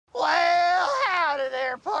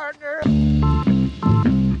there, partner.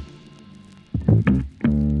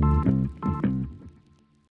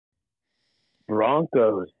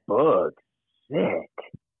 Broncos book. Sick.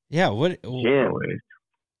 Yeah, what? Jim.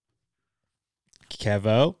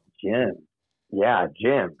 Kevo? Jim. Yeah,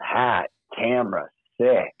 Jim. Hat. Camera.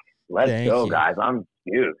 Sick. Let's Thank go, you. guys. I'm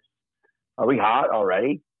juiced. Are we hot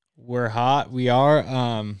already? We're hot. We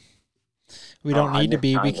are. We don't need to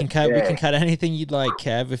be. We can cut. We can cut anything you'd like,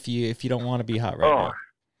 Kev. If you don't want to be hot right now.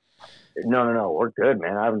 No. We're good,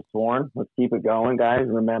 man. I haven't sworn. Let's keep it going, guys.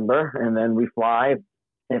 Remember, and then we fly.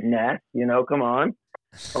 If next, come on.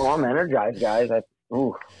 Oh, I'm energized, guys.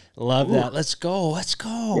 Love that. Let's go.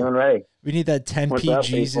 Feeling ready. We need that 10p up,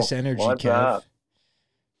 Jesus people? energy, What's Kev. up?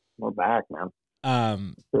 We're back, man.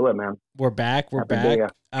 Do it, man. We're back. We're Happy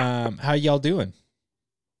back. How y'all doing?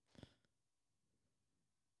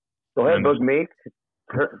 Go ahead, Book Meek.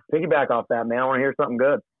 Piggyback off that, man. I want to hear something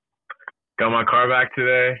good. Got my car back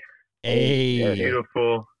today. Hey,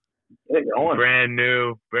 beautiful. Brand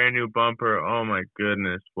new bumper. Oh my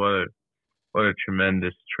goodness. What a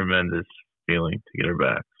tremendous feeling to get her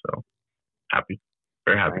back. So happy.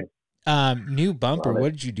 Very happy. New bumper.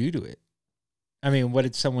 What did you do to it? I mean, what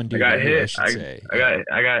did someone do? I got to hit. I should say.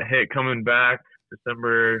 I got hit coming back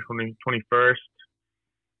December 21st.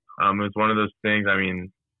 It was one of those things. I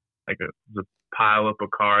mean, like it was a pile up of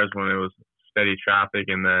cars when it was steady traffic,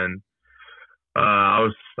 and then I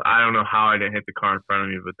don't know how I didn't hit the car in front of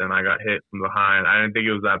me, but then I got hit from behind. I didn't think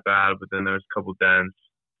it was that bad, but then there was a couple dents,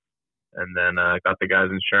 and then got the guy's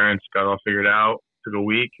insurance, got all figured out. Took a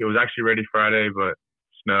week. It was actually ready Friday, but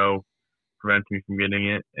snow prevented me from getting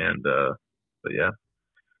it, and but yeah.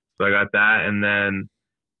 So I got that, and then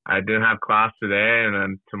I didn't have class today, and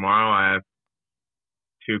then tomorrow I have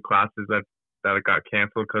 2 classes that got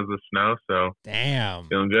canceled because of the snow. So damn,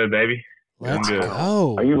 feeling good, baby. Let's good.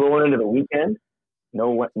 go. Are you rolling into the weekend?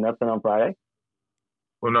 No, nothing on Friday.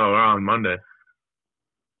 Well, no, we're on Monday.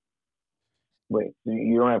 Wait,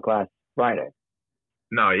 you don't have class Friday?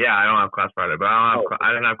 No, yeah, I don't have class Friday, but I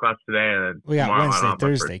didn't have class today, and then we got tomorrow Wednesday,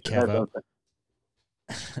 Thursday, Kevo.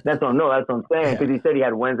 That's what I'm saying, because he said he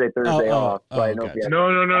had Wednesday, Thursday off. So I know gotcha. No.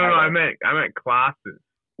 I meant classes.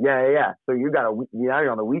 Yeah. So you got now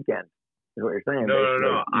you're on the weekend. Is what you're saying?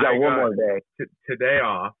 No. You got one more day. Today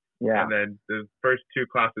off. Yeah. And then the first 2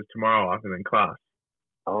 classes tomorrow off, and then class.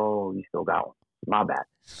 Oh, you still got one. My bad.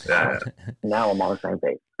 Yeah. Now I'm on the same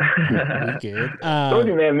page. We good. Told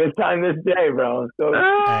you, man. This time, this day, bro. So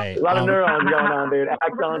Hey, a lot of neurons going on, dude.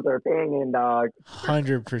 Axons are pinging, dog.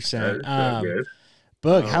 100%.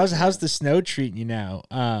 Boog, how's the snow treating you now?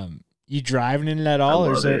 You driving in it at all,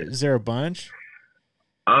 or is there a bunch?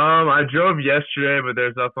 I drove yesterday, but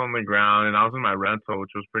there's nothing on the ground, and I was in my rental,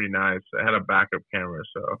 which was pretty nice. I had a backup camera,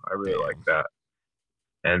 so I really liked that.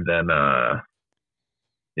 And then,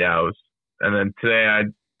 and then today I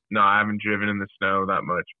haven't driven in the snow that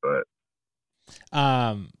much, but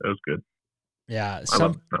it was good. Yeah,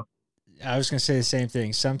 I was gonna say the same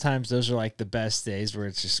thing. Sometimes those are like the best days where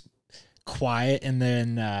it's just quiet, and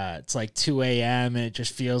then it's like 2 a.m. and it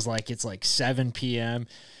just feels like it's like 7 p.m.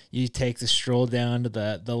 You take the stroll down to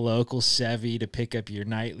the local Sevy to pick up your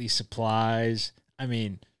nightly supplies. I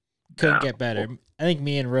mean, couldn't get better. I think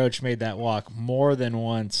me and Roach made that walk more than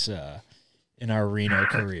once in our Reno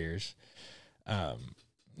careers. Got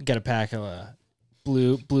a pack of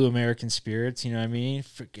blue American spirits, you know what I mean?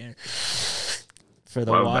 For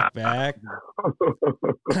the walk back.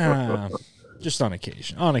 Just on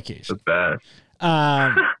occasion. The best.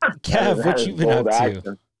 Kev, what you been up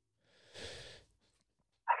to?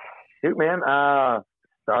 Shoot, man.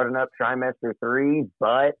 Starting up trimester 3,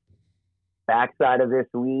 but backside of this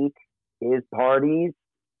week is parties.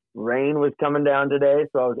 Rain was coming down today,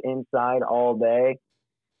 so I was inside all day.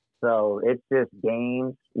 So it's just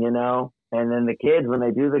games, And then the kids, when they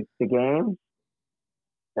do the games,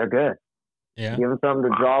 they're good. Yeah. Give them something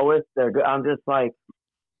to draw with. They're good. I'm just like,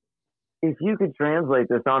 if you could translate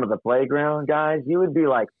this onto the playground, guys, you would be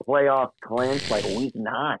like playoff clinch like week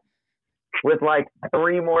 9. With like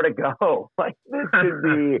 3 more to go. Like, this should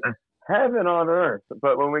be heaven on earth.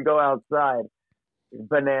 But when we go outside, it's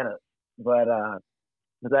bananas. But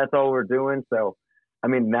that's all we're doing. So, I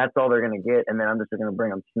mean, that's all they're going to get. And then I'm just going to bring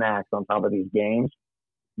them snacks on top of these games.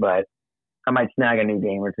 But I might snag a new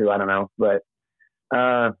game or 2. I don't know. But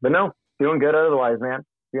no, feeling good otherwise, man.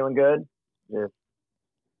 Feeling good. Just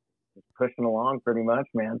pushing along pretty much,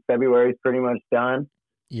 man. February's pretty much done.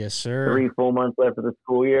 Yes, sir. 3 full months left of the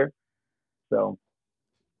school year. So,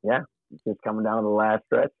 yeah, it's just coming down to the last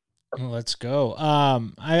stretch. Let's go.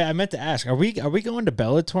 I meant to ask, are we going to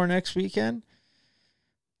Bellator next weekend?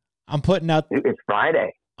 I'm putting out. It's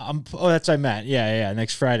Friday. Oh, that's what I meant. Yeah,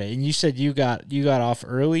 next Friday. And you said you got off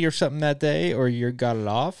early or something that day, or you got it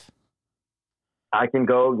off? I can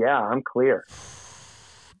go. Yeah, I'm clear.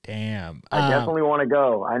 Damn. I definitely want to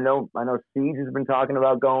go. I know Siege has been talking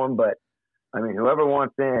about going, but I mean, whoever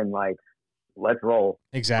wants in, like, let's roll.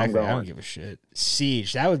 Exactly. I don't give a shit.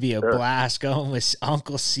 Siege. That would be a blast going with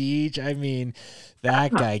Uncle Siege. I mean,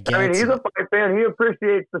 that guy gets I mean, he's a fight fan. He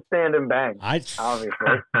appreciates the stand and bang. Obviously.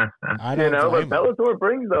 I don't know, but Bellator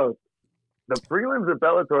brings those. The prelims at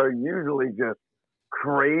Bellator are usually just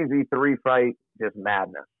crazy 3-fight, just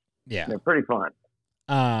madness. Yeah. They're pretty fun.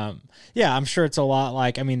 Yeah, I'm sure it's a lot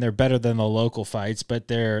like, I mean, they're better than the local fights, but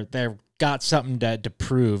they're got something to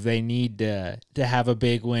prove. They need to have a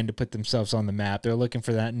big win to put themselves on the map. They're looking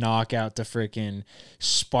for that knockout to freaking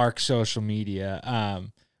spark social media,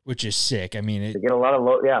 which is sick. I mean, they get a lot of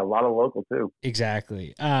local too.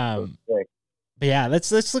 Exactly. But yeah,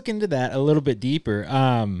 let's look into that a little bit deeper.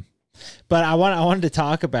 But I wanted to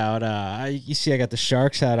talk about you see I got the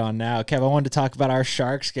Sharks hat on now. Kev, I wanted to talk about our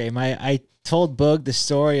Sharks game. I told Boog the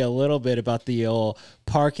story a little bit about the old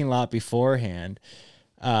parking lot beforehand.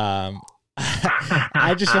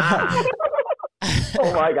 I just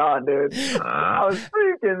oh my god, dude! I was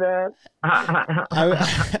freaking, man.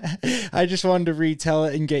 I just wanted to retell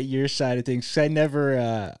it and get your side of things, because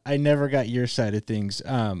I never got your side of things.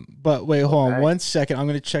 But wait, hold on 1 second. I'm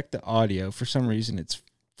gonna check the audio. For some reason, it's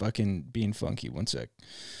fucking being funky. 1 sec.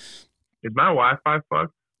 Is my Wi-Fi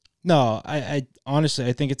fucked? No, I honestly,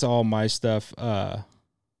 I think it's all my stuff.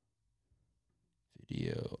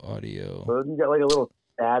 Video, audio. So you got like a little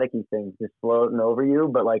staticky thing just floating over you,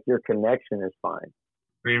 but like your connection is fine.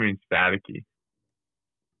 What do you mean staticky?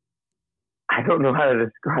 I don't know how to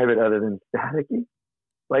describe it other than staticky.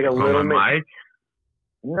 Like a little mic?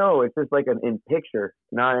 No, it's just like in picture,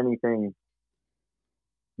 not anything.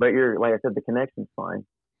 But like I said, the connection's fine.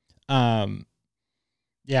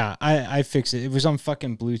 Yeah, I fixed it. It was on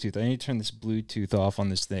fucking Bluetooth. I need to turn this Bluetooth off on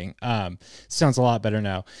this thing. Sounds a lot better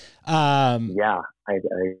now. Yeah, I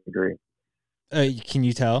agree. Can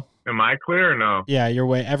you tell? Am I clear or no? Yeah, you're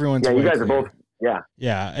way. Everyone's you guys clear. are both. Yeah.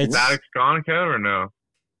 Yeah. It's static's gone, Kev, or no?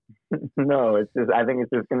 No, it's just. I think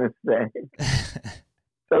it's just gonna stay.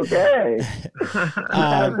 It's okay. You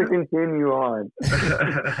have to continue on.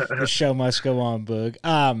 The show must go on, Boog.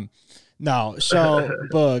 No, so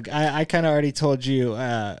Boog, I kind of already told you,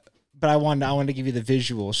 but I wanted to give you the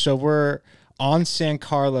visual. So we're on San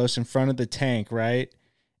Carlos in front of the tank, right?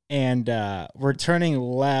 And we're turning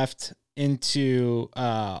left into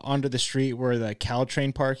onto the street where the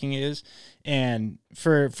Caltrain parking is. And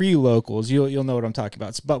for you locals, you'll know what I'm talking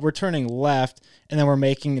about. But we're turning left, and then we're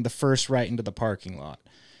making the first right into the parking lot.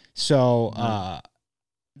 So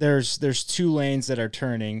there's 2 lanes that are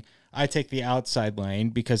turning. I take the outside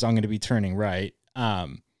lane because I'm going to be turning right.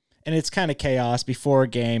 And it's kind of chaos before a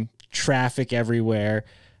game, traffic everywhere.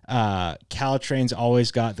 Caltrain's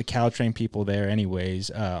always got the Caltrain people there anyways,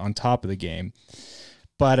 on top of the game.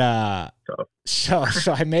 But so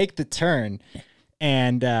I make the turn,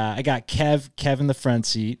 and I got Kev in the front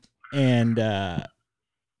seat, and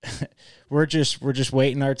we're just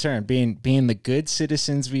waiting our turn, being the good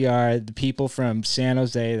citizens we are, the people from San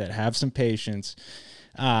Jose that have some patience.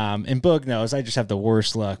 And Boog knows I just have the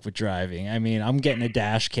worst luck with driving. I mean, I'm getting a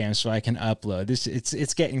dash cam so I can upload this.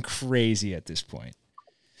 It's getting crazy at this point.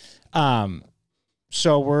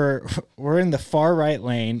 So we're in the far right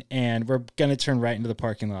lane, and we're gonna turn right into the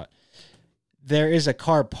parking lot. There is a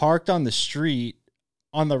car parked on the street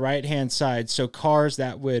on the right hand side, so cars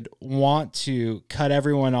that would want to cut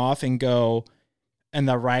everyone off and go in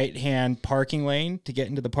the right hand parking lane to get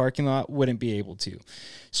into the parking lot wouldn't be able to.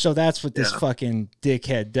 So that's what this fucking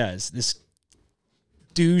dickhead does. This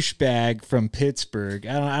douchebag from Pittsburgh.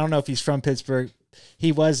 I don't know if he's from Pittsburgh.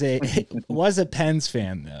 He was a Pens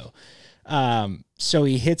fan though. So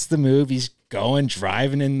he hits the move. He's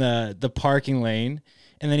driving in the parking lane,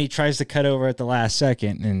 and then he tries to cut over at the last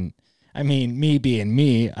second. And I mean, me being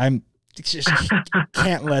me, I'm just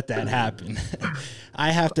can't let that happen.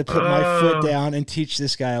 I have to put my foot down and teach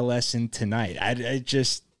this guy a lesson tonight.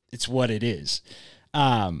 It's what it is.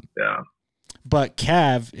 But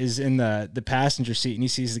Cav is in the passenger seat, and he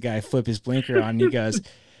sees the guy flip his blinker on, and he goes,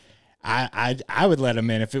 I would let him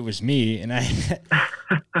in if it was me. And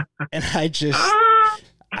I just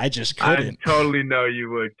couldn't. I totally know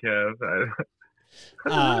you would, Kev.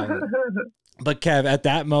 But Kev, at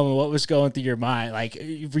that moment, what was going through your mind? Like,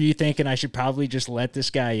 were you thinking I should probably just let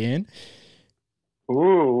this guy in?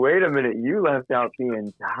 Ooh, wait a minute. You left out the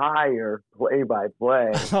entire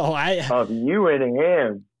play-by-play of you and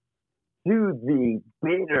him. to the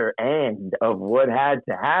bitter end of what had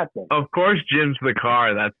to happen. Of course, Jim's the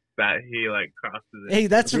car that he like crosses it. Hey,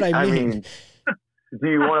 that's what I mean. Do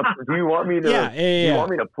you want me to? Yeah. Do you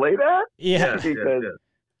want me to play that? Yeah. Because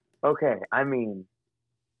okay, I mean,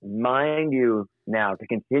 mind you, now to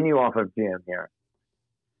continue off of Jim here,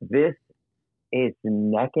 this is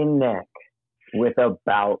neck and neck with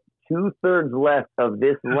about 2/3 left of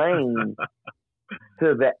this lane.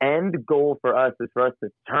 To the end goal for us is for us to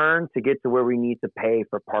turn to get to where we need to pay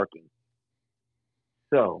for parking.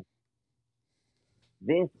 So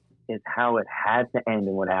this is how it had to end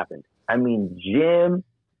and what happened. I mean, Jim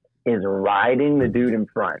is riding the dude in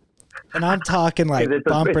front. And I'm talking like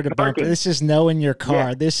bumper to bumper. This is knowing your car.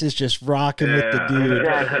 Yeah. This is just rocking with the dude.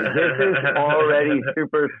 Exactly. This is already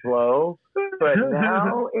super slow, but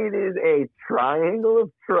now it is a triangle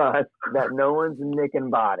of trust that no one's nicking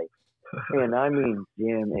body. And I mean,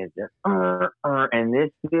 Jim is just, and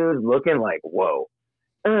this dude's looking like, whoa.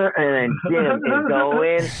 And then Jim is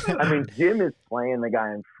going. I mean, Jim is playing the guy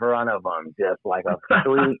in front of him just like a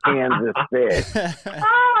sweet Kansas fish.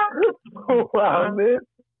 Wow, this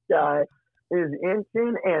guy is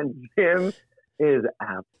inching, and Jim is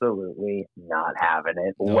absolutely not having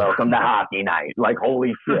it. No. Welcome to hockey night. Like,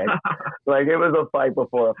 holy shit. Like, it was a fight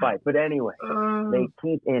before a fight. But anyway, they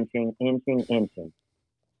keep inching.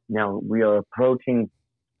 Now, we are approaching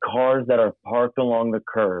cars that are parked along the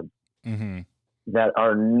curb that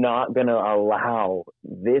are not going to allow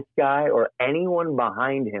this guy or anyone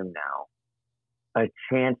behind him now a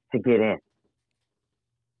chance to get in.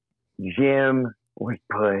 Jim was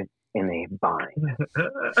put in a bind.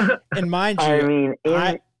 And mind you, I mean,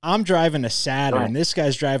 I'm driving a Saturn. This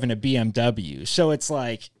guy's driving a BMW. So it's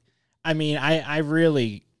like, I mean, I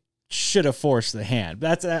really should have forced the hand.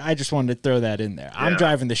 I just wanted to throw that in there. Yeah. I'm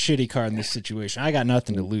driving the shitty car in this situation. I got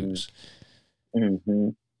nothing to lose. And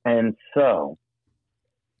so,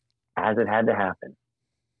 as it had to happen,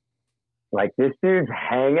 like this dude's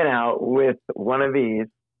hanging out with one of these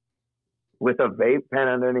with a vape pen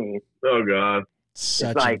underneath. Oh God.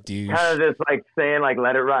 Such like, a douche. Kind of just like saying, like,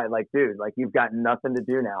 let it ride. Like, dude, like you've got nothing to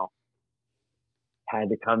do now. Had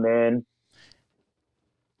to come in.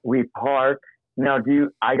 We park. Now,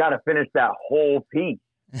 I got to finish that whole piece.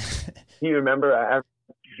 Do you remember?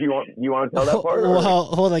 You want to tell that part?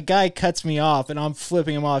 Well, the guy cuts me off, and I'm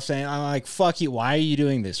flipping him off, saying, "I'm like, fuck you. Why are you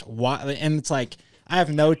doing this? Why?" And it's like, I have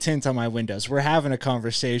no tint on my windows. We're having a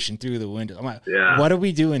conversation through the window. I'm like, what are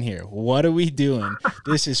we doing here? What are we doing?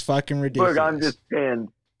 This is fucking ridiculous. Look, I'm just pinned.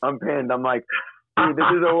 I'm pinned. I'm like, dude, this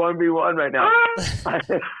is a 1v1 right now.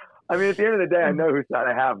 I mean, at the end of the day, I know whose side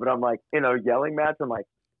I have, but I'm like, yelling match. I'm like,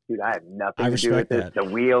 dude, I have nothing to do with this. The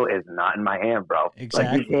wheel is not in my hand, bro.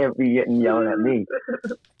 Exactly. Like, you can't be yelling at me.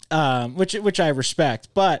 Which I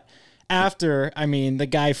respect. But after, I mean, the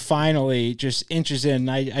guy finally just inches in,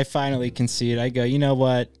 I finally concede. I go, you know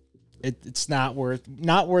what? It's not worth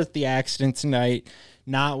the accident tonight.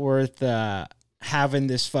 Not worth having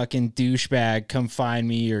this fucking douchebag come find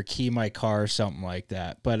me or key my car or something like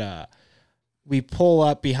that. But we pull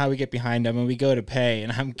up behind, we get behind him, and we go to pay,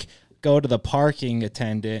 and go to the parking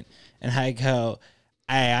attendant, and I go,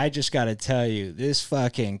 hey, I just got to tell you, this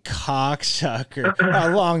fucking cocksucker,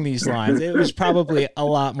 along these lines. It was probably a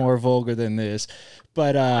lot more vulgar than this,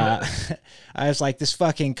 but I was like, this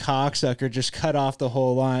fucking cocksucker just cut off the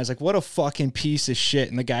whole line. I was like, what a fucking piece of shit.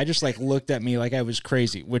 And the guy just like looked at me like I was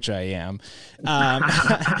crazy, which I am, which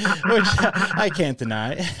I can't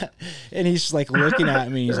deny. And he's just like looking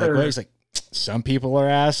at me. He's like, what? He's like, some people are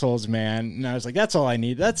assholes, man. And I was like, that's all I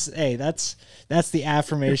need. That's the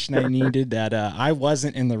affirmation I needed, that I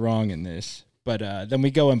wasn't in the wrong in this. But then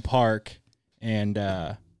we go and park and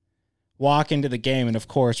walk into the game, and of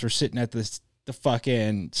course we're sitting at the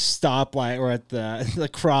fucking stoplight or at the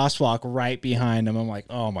crosswalk right behind them. I'm like,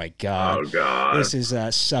 oh my God. This is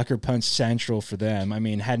Sucker Punch Central for them. I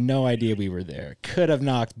mean, had no idea we were there. Could have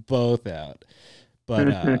knocked both out. But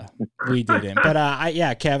we didn't. But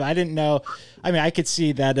Kev, I didn't know. I mean, I could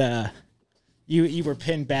see that you were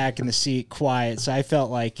pinned back in the seat, quiet. So I felt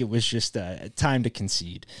like it was just time to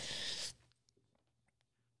concede.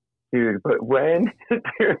 Dude, but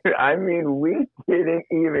I mean, we didn't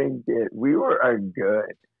even we were a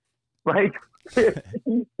good, like 50,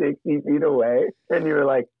 60 feet away. And you were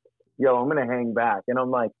like, yo, I'm going to hang back. And I'm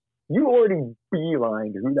like, you already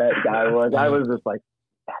beelined who that guy was. I was just like,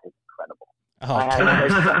 that is incredible. Oh,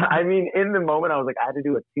 I mean, in the moment, I was like, I had to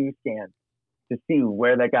do a 2 scan to see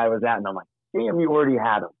where that guy was at. And I'm like, damn, you already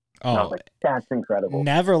had him. And I was Oh, like, that's incredible.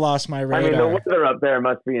 never lost my I radar. mean, the weather up there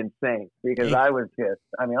must be insane because I'm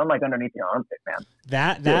like underneath your armpit, man.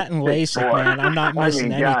 That and LASIK, man. I'm not missing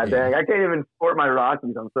anything. God dang, I can't even sport my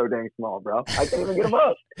Rockies. I'm so dang small, bro. I can't even get them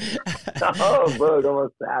up. Oh, bug,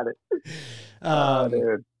 almost had it. Oh,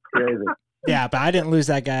 dude, crazy. Yeah, but I didn't lose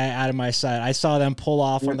that guy out of my sight. I saw them pull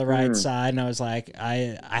off on the right side, and I was like,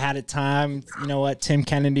 I had it timed. You know what? Tim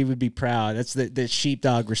Kennedy would be proud. That's the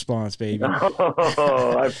sheepdog response, baby.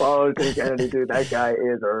 Oh, I follow Tim Kennedy, dude. That guy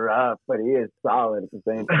is rough, but he is solid at the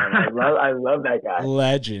same time. I love that guy.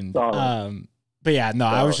 Legend. Solid. But yeah, no,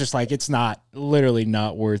 I was just like, it's literally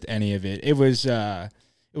not worth any of it. It was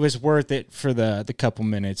worth it for the couple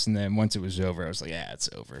minutes, and then once it was over, I was like, yeah, it's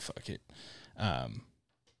over. Fuck it.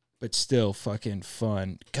 But still fucking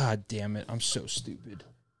fun. God damn it. I'm so stupid.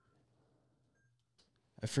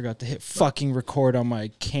 I forgot to hit fucking record on my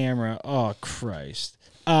camera. Oh, Christ.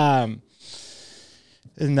 Nothing's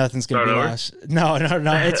going to be lost. No.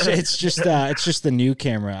 It's just the new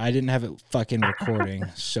camera. I didn't have it fucking recording.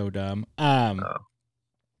 So dumb. No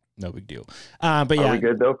big deal. But yeah. Are we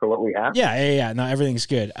good though for what we have? Yeah. No, everything's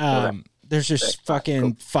good. There's just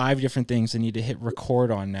fucking 5 different things I need to hit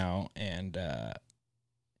record on now. And,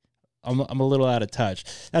 I'm a little out of touch.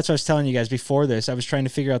 That's what I was telling you guys before this. I was trying to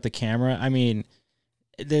figure out the camera. I mean,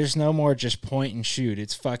 there's no more just point and shoot.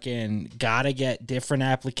 It's fucking gotta get different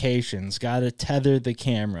applications. Gotta tether the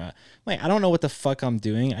camera. Like, I don't know what the fuck I'm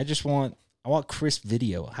doing. I want crisp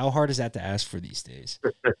video. How hard is that to ask for these days?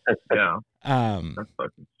 Yeah. That's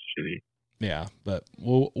fucking shitty. Yeah, but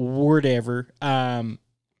whatever. How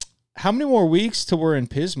many more weeks till we're in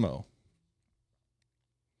Pismo?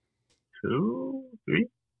 2, 3.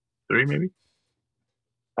 3 maybe.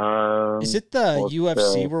 Is it the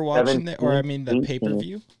UFC we're watching there, or I mean the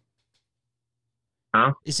pay-per-view?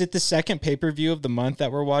 Huh? Is it the second pay-per-view of the month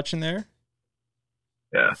that we're watching there?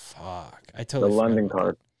 Yeah. Fuck, I totally the London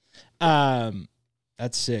card.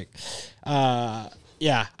 That's sick.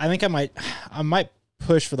 Yeah, I think I might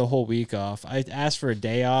push for the whole week off. I asked for a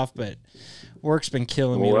day off, but work's been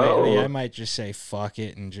killing me lately. I might just say fuck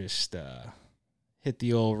it and just hit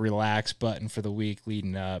the old relax button for the week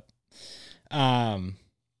leading up.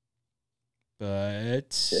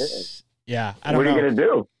 But yeah, I don't know. What are you gonna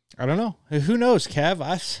do? I don't know. Who knows, Kev?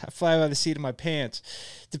 I fly by the seat of my pants.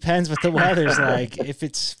 Depends what the weather's like. If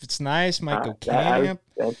it's nice, might go camp.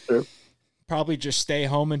 That's true. Probably just stay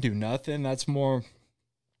home and do nothing. That's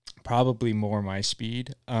probably more my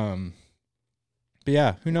speed. But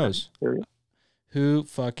yeah, who knows? Who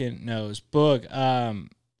fucking knows? Boog,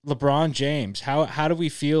 LeBron James, how do we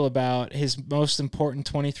feel about his most important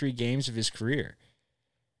 23 games of his career?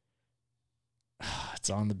 It's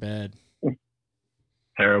on the bed.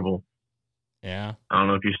 Terrible. Yeah. I don't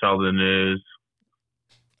know if you saw the news.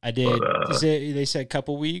 I did. But, they said a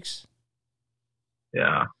couple weeks?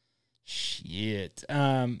 Yeah. Shit.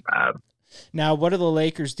 Bad. Now, what do the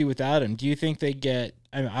Lakers do without him? Do you think they get,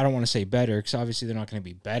 I don't want to say better because obviously they're not going to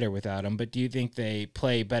be better without him, but do you think they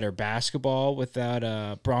play better basketball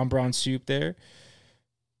without Bron Soup there?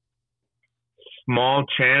 Small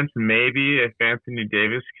chance, maybe, if Anthony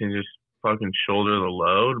Davis can just fucking shoulder the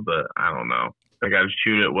load, but I don't know. They got to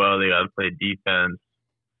shoot it well. They got to play defense.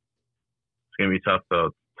 It's going to be tough,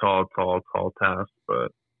 though. Tall task,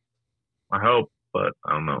 but I hope, but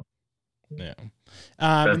I don't know. Yeah.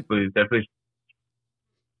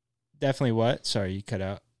 Definitely what? Sorry, you cut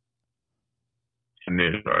out.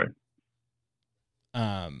 Sorry.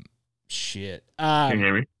 Shit. Can you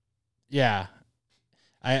hear me? Yeah.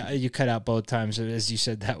 You cut out both times as you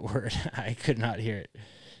said that word. I could not hear it.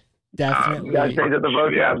 Definitely. You gotta change it to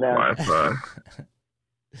vocab now. I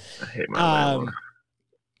hate my language.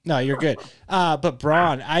 No, you're good. But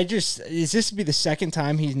Braun, is this to be the second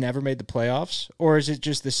time he's never made the playoffs, or is it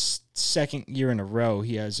just the second year in a row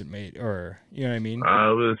he hasn't made, or you know what I mean? It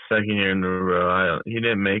was the second year in a row. He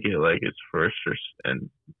didn't make it like his first and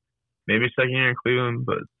maybe second year in Cleveland,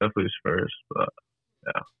 but definitely his first. But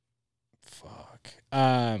yeah. Fuck.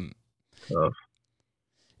 Tough.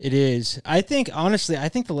 It is. Honestly, I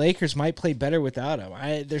think the Lakers might play better without him.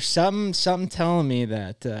 There's something telling me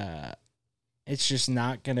that it's just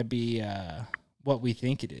not going to be what we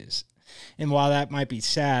think it is. And while that might be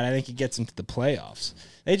sad, I think it gets them to the playoffs.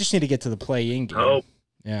 They just need to get to the play-in game. Oh.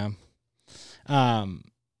 Yeah.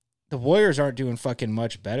 The Warriors aren't doing fucking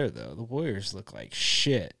much better, though. The Warriors look like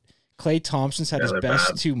shit. Klay Thompson's had his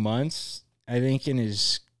best 2 months, I think, in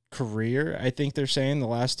his career. I think they're saying the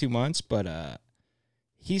last 2 months, but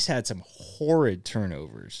he's had some horrid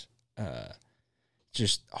turnovers.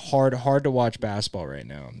 Just hard to watch basketball right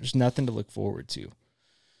now. There's nothing to look forward to.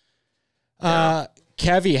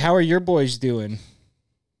 Kevy, how are your boys doing?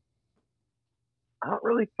 I don't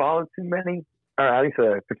really follow too many, or at least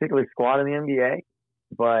a particular squad in the NBA,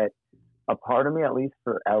 but a part of me, at least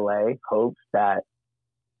for LA, hopes that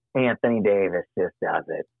Anthony Davis just does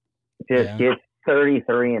it. Just Yeah. gets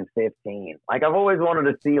 33 and 15. Like, I've always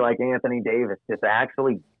wanted to see, like, Anthony Davis just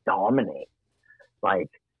actually dominate.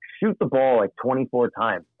 Like, shoot the ball like 24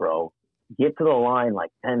 times, bro. Get to the line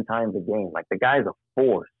like 10 times a game. Like, the guy's a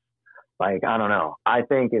force. Like, I don't know. I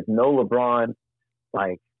think if no LeBron,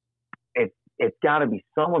 like, it's got to be,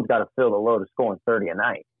 someone's got to fill the load of scoring 30 a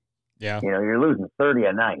night. Yeah. You know, you're losing 30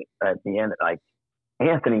 a night at the end. Like,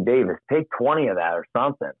 Anthony Davis, take 20 of that or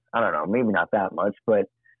something. I don't know, maybe not that much, but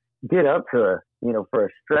get up to, you know, for a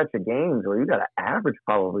stretch of games where you got to average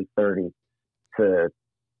probably 30 to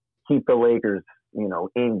keep the Lakers, you know,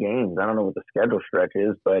 in games. I don't know what the schedule stretch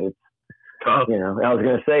is, but it's tough. You know, I was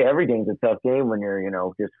going to say every game's a tough game when you're, you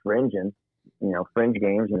know, just fringing, you know, fringe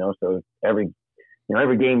games, you know, so every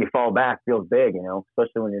game you fall back feels big, you know,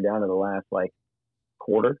 especially when you're down to the last, like,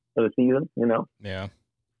 quarter of the season, you know? Yeah.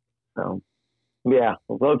 So, yeah,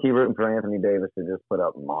 low-key rooting for Anthony Davis to just put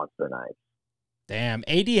up monster nights. Damn,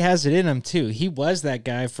 AD has it in him, too. He was that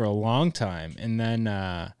guy for a long time, and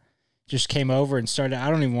then just came over and started, I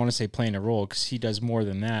don't even want to say playing a role, because he does more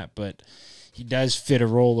than that, but he does fit a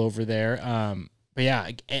role over there. But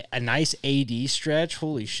yeah, a nice AD stretch.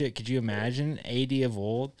 Holy shit, could you imagine? AD of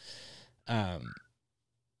old. Well,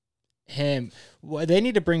 they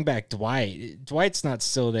need to bring back Dwight. Dwight's not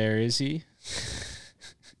still there, is he?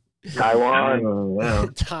 Taiwan. Yeah.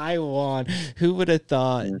 Taiwan. Who would have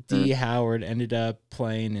thought D. Howard ended up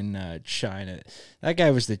playing in China? That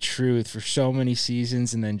guy was the truth for so many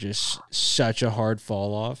seasons and then just such a hard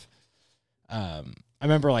fall off. I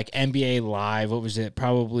remember like NBA Live, what was it?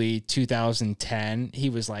 Probably 2010. He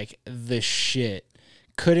was like the shit.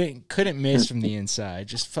 Couldn't miss from the inside.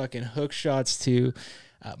 Just fucking hook shots too.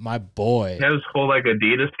 My boy. He had his whole like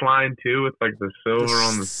Adidas line too, with like the silver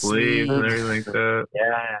on the sleeves and everything like that.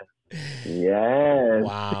 Yeah. Yes.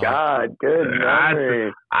 Wow. God, good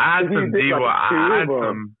memory. I had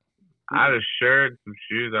some I had a shirt, some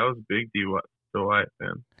shoes. I was a big Dwight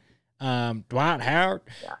fan. Dwight Howard.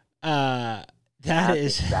 Yeah.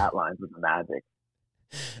 That lines with the Magic.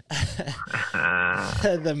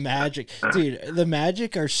 The Magic, dude. The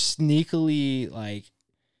Magic are sneakily like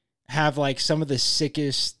have like some of the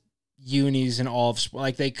sickest unis in all of sport.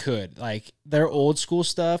 Like they could, like their old school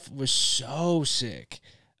stuff was so sick,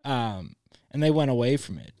 and they went away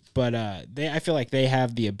from it. But I feel like they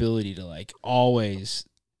have the ability to like always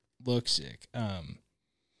look sick.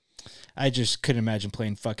 I just couldn't imagine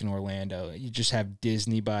playing fucking Orlando. You just have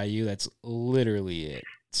Disney by you. That's literally it.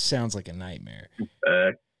 Sounds like a nightmare.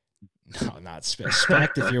 No, not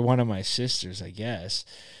Spect if you're one of my sisters, I guess.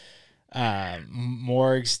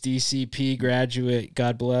 Morgs, DCP graduate,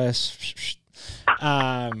 God bless.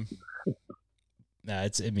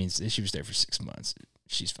 It means she was there for 6 months.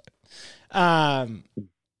 She's fine.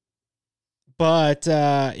 But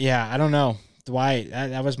yeah, I don't know. Dwight,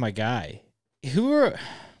 that was my guy. Who were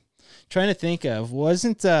trying to think of?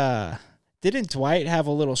 Didn't Dwight have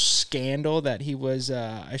a little scandal that he was?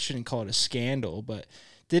 I shouldn't call it a scandal, but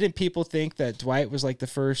didn't people think that Dwight was like the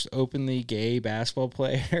first openly gay basketball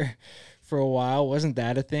player for a while? Wasn't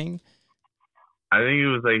that a thing? I think it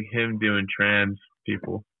was like him doing trans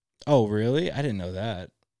people. Oh, really? I didn't know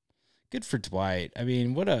that. Good for Dwight. I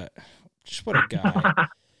mean, what a guy.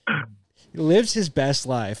 He lives his best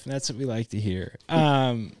life, and that's what we like to hear.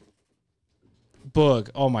 Boog,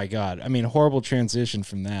 oh my God. I mean, horrible transition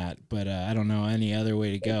from that, but I don't know any other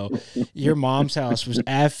way to go. Your mom's house was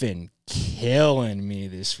effing killing me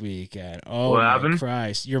this weekend. Oh my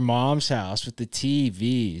Christ. Your mom's house with the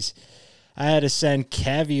TVs. I had to send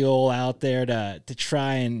Keviol out there to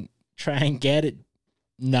try and get it.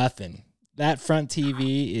 Nothing. That front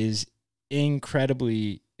TV is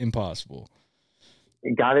incredibly impossible.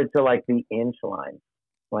 It got it to like the inch line.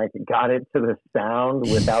 Like it got it to the sound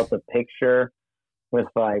without the picture, with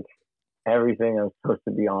like everything that was supposed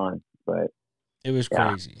to be on. But it was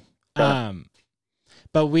crazy.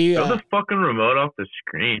 But we throw the fucking remote off the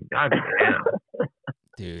screen. God damn.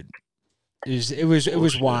 Dude. It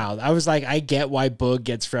was wild. I was like, I get why Boog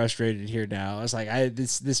gets frustrated here now. I was like,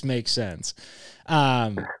 this makes sense.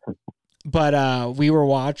 But we were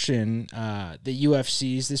watching the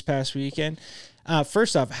UFCs this past weekend.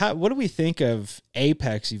 First off, what do we think of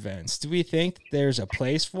Apex events? Do we think there's a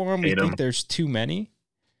place for them? We think there's too many?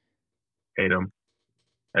 Hate them.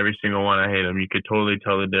 Every single one, I hate them. You could totally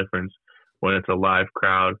tell the difference when it's a live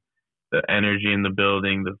crowd. The energy in the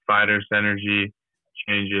building, the fighters' energy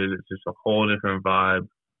changes. It's just a whole different vibe.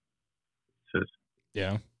 It's just,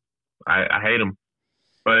 yeah. I hate them.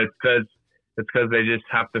 But it's because It's because they just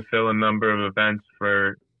have to fill a number of events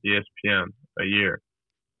for ESPN a year.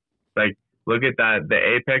 Like, look at that, the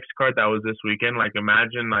Apex card that was this weekend. Like,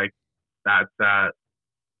 imagine like that's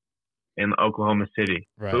in Oklahoma City.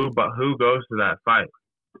 Right. Who goes to that fight?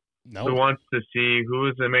 No. Who wants to see who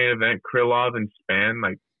was the main event? Krylov and Span.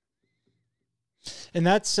 Like, and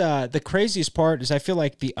that's the craziest part is I feel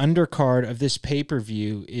like the undercard of this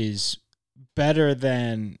pay-per-view is better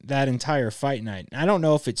than that entire fight night. I don't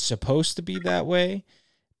know if it's supposed to be that way,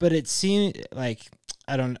 but it seems like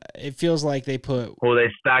it feels like they put. Well,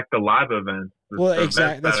 they stacked the live events. Well,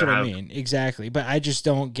 exactly. That's what I mean. Exactly. But I just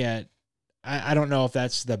don't get. I don't know if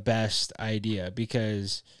that's the best idea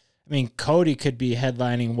because, I mean, Cody could be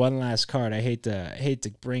headlining one last card. I hate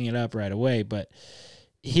to bring it up right away, but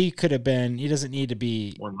he could have been. He doesn't need to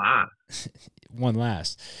be one last. One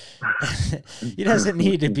last. He doesn't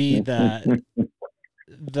need to be the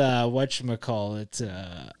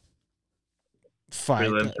whatchamacallit fight.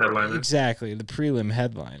 Prelim headliner. Exactly, the prelim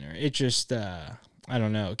headliner. It just I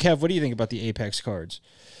don't know. Kev, what do you think about the Apex cards?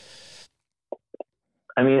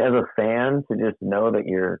 I mean, as a fan, to just know that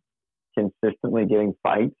you're consistently getting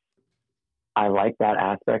fights, I like that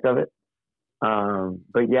aspect of it.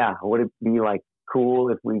 But yeah, would it be like cool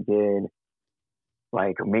if we did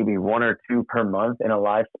like maybe 1 or 2 per month in a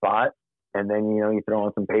live spot, and then you throw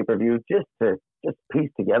on some pay-per-view just to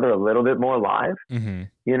piece together a little bit more live.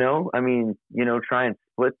 Mm-hmm. I mean, try and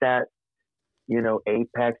split that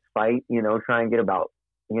Apex fight, try and get about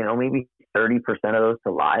maybe 30% of those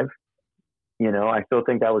to live. I still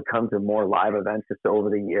think that would come to more live events just over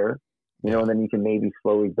the year, and then you can maybe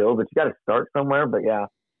slowly build, but you got to start somewhere. But yeah,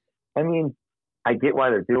 I mean, I get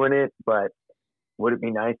why they're doing it, but would it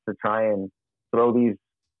be nice to try and throw these,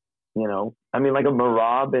 I mean, like a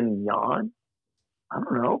Marab and Jan? I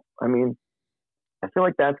don't know. I mean, I feel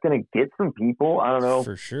like that's going to get some people. I don't know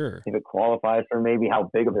for sure if it qualifies for maybe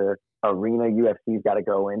how big of an arena UFC's got to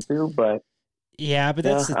go into, but yeah, but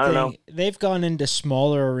that's the thing. They've gone into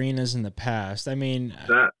smaller arenas in the past. I mean,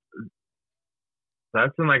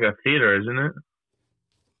 that's in like a theater, isn't it?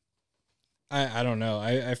 I don't know.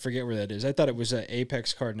 I forget where that is. I thought it was an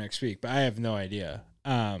Apex card next week, but I have no idea.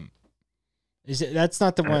 Is it? That's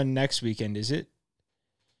not the one next weekend, is it?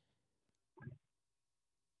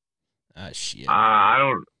 Shit. I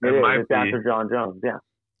don't. It might be after John Jones. Yeah.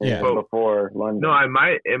 Yeah. Before London. No, it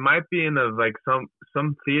might be in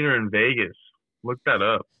some theater in Vegas. Look that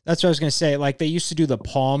up. That's what I was gonna say. Like they used to do the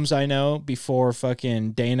Palms, I know, before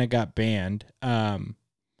fucking Dana got banned.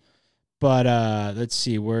 But let's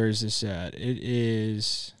see, where is this at? It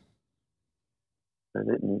is.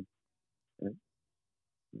 You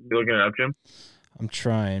looking it up, Jim? I'm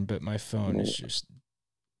trying, but my phone is just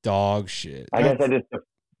dog shit. I guess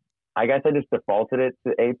I just defaulted it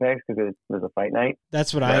to Apex because it was a fight night.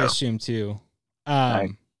 That's what I assume too. I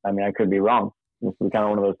mean, I could be wrong. This would be kind of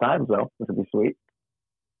one of those times, though. This would be sweet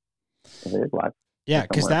if it is live. Yeah,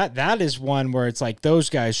 because that is one where it's like those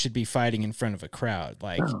guys should be fighting in front of a crowd.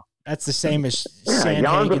 Like that's the same as Sandhagen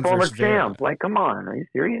Jan's a former versus champ. Like, come on, are you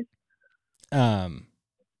serious?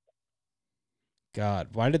 God,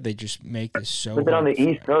 why did they just make this so? Put it on the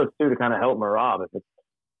East Coast too to kind of help Marab if it's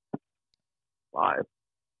live.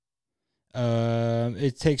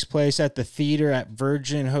 It takes place at the theater at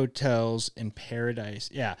Virgin Hotels in Paradise.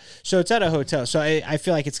 Yeah. So it's at a hotel. So I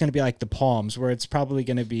feel like it's going to be like the Palms where it's probably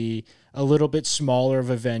going to be a little bit smaller of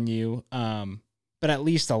a venue. But at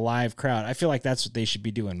least a live crowd. I feel like that's what they should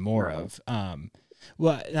be doing more of.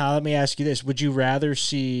 Well, now let me ask you this. Would you rather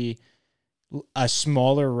see a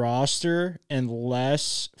smaller roster and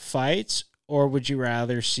less fights, or would you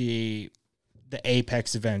rather see the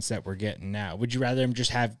Apex events that we're getting now? Would you rather them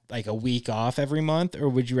just have like a week off every month, or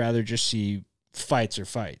would you rather just see fights or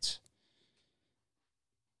fights?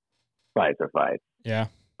 Fights or fights. Yeah.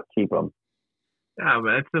 Keep them. Yeah,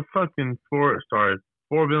 but it's a fucking $4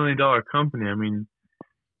 billion company. I mean,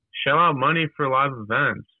 shell out money for live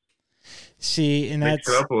events. See, and mix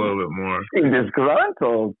it up a little bit more.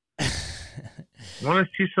 Disgruntled. I want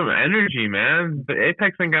to see some energy, man. The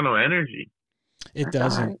Apex ain't got no energy. It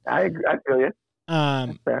doesn't. I feel you.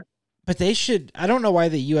 But they should. I don't know why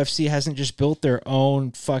the UFC hasn't just built their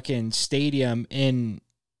own fucking stadium in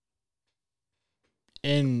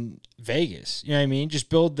Vegas. You know what I mean? Just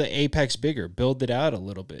build the Apex bigger. Build it out a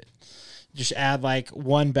little bit. Just add like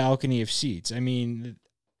one balcony of seats. I mean,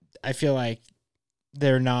 I feel like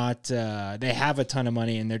they're not. They have a ton of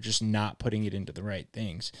money and they're just not putting it into the right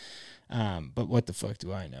things. But what the fuck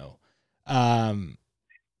do I know?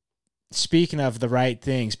 Speaking of the right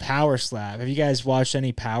things, Power Slap. Have you guys watched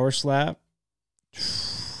any Power Slap?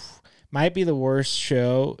 Might be the worst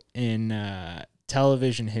show in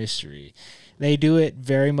television history. They do it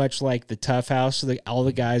very much like the Tough House. So all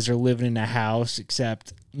the guys are living in a house,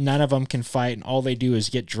 except none of them can fight, and all they do is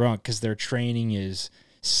get drunk because their training is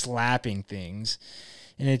slapping things.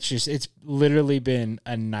 And it's literally been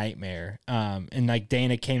a nightmare. And like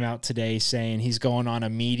Dana came out today saying he's going on a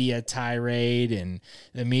media tirade, and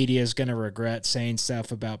the media is going to regret saying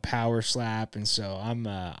stuff about Power Slap. And so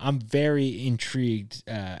I'm very intrigued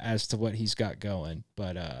as to what he's got going.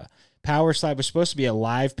 But Power Slap was supposed to be a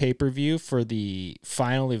live pay-per-view for the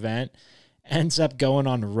final event, ends up going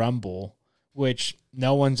on Rumble, which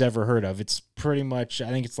no one's ever heard of. It's pretty much, I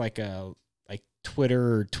think it's like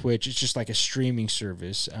Twitter or Twitch. It's just like a streaming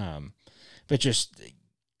service, but just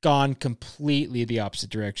gone completely the opposite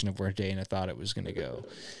direction of where Dana thought it was going to go.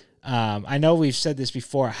 I know we've said this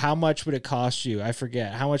before. How much would it cost you? I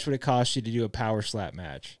forget. How much would it cost you to do a Power Slap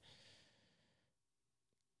match?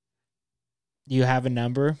 Do you have a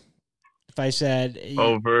number? If I said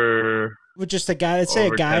over, with just a guy, let's say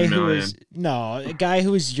a guy who is a guy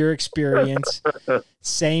who is your experience,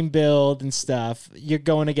 same build and stuff. You're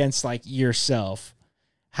going against like yourself.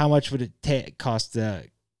 How much would it cost to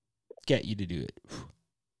get you to do it?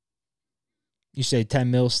 You say 10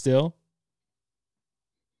 mil still?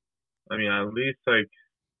 I mean, at least like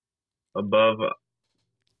above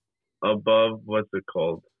what's it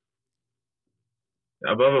called?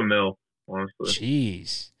 Above a mil, honestly.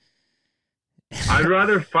 Jeez. I'd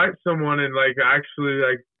rather fight someone and like actually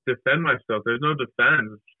like defend myself. There's no defense.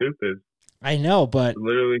 It's stupid. I know, but it's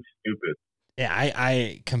literally stupid. Yeah,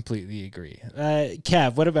 I completely agree.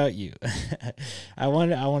 Cav, what about you? I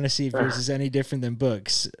want to see if yours is any different than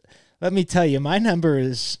Book's. Let me tell you, my number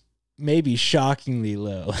is maybe shockingly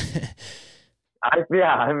low. I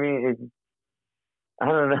mean, I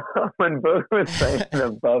don't know. When Book was saying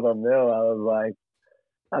above a mil, I was like,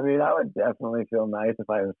 I mean, I would definitely feel nice if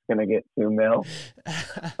I was going to get 2 mil.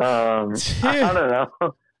 I don't know.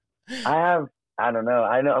 I don't know.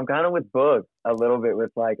 I know I'm kind of with Book a little bit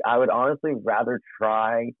with like, I would honestly rather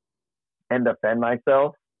try and defend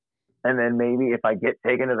myself. And then maybe if I get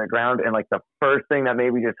taken to the ground and like the first thing that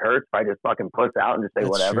maybe just hurts, if I just fucking puss out and just say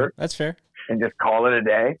whatever. True. That's fair. And just call it a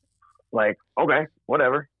day. Like, okay,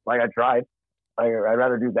 whatever. Like I tried. I'd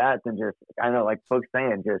rather do that than just, I know like Book's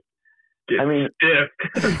saying, just, I mean,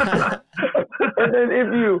 but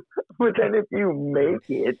then if you make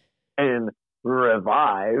it and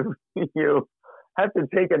revive, you have to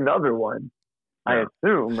take another one. I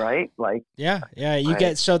assume, right? Like, yeah. You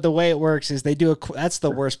get, so the way it works is they do that's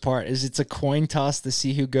the worst part is it's a coin toss to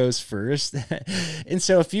see who goes first. And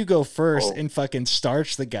so if you go first and fucking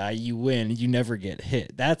starch the guy, you win. You never get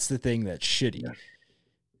hit. That's the thing that's shitty. Yeah.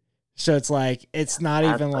 So it's like, it's not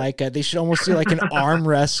even like they should almost do like an arm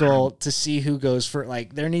wrestle to see who goes for,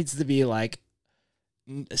 like, there needs to be like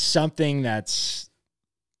something that's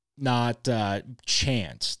not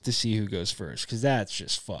chance to see who goes first. Cause that's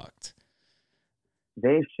just fucked.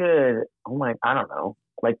 They should, I don't know.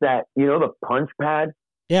 Like that, the punch pad?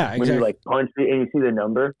 Yeah, exactly. When you like punch it and you see the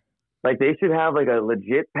number. Like they should have like a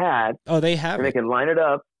legit pad. Oh, they have and they can line it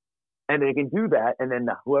up and they can do that. And then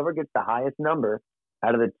whoever gets the highest number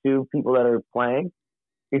out of the two people that are playing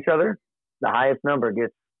each other, the highest number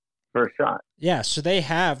gets first shot. Yeah, so they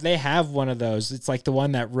have one of those. It's like the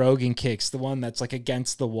one that Rogan kicks, the one that's like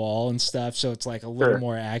against the wall and stuff. So it's like a little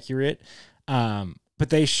more accurate. But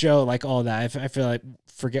they show like all that. I feel like,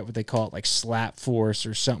 forget what they call it, like slap force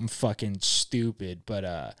or something fucking stupid.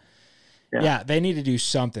 But yeah, they need to do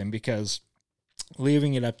something because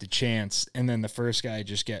leaving it up to chance and then the first guy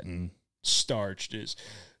just getting starched is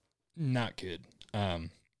not good.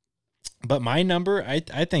 But my number, I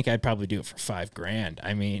think I'd probably do it for $5,000.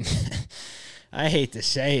 I mean, I hate to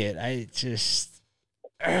say it. I just,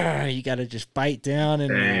 you got to just bite down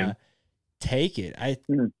and take it.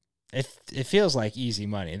 It feels like easy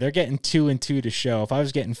money. They're getting 2 and 2 to show. If I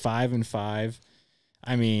was getting 5 and 5,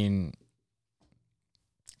 I mean,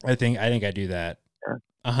 I think I do that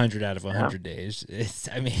 100 out of 100 days.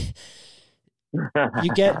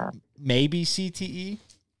 You get maybe CTE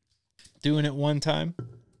doing it one time.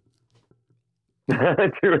 Do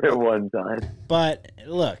it one time. But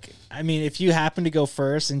look, I mean, if you happen to go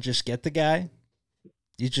first and just get the guy,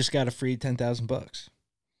 you just got a free $10,000.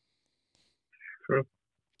 True.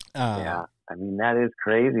 Yeah, I mean that is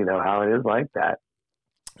crazy though how it is like that.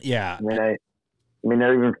 Yeah, I mean,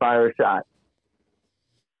 never even fire a shot.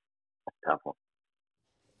 That's a tough one.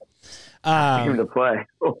 Team to play.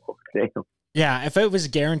 Oh, damn. Yeah, if it was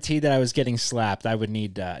guaranteed that I was getting slapped, I would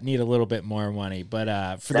need a little bit more money.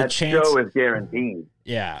 But for the chance, that show is guaranteed.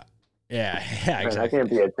 Yeah, exactly. That can't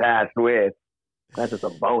be attached with. That's just a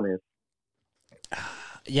bonus.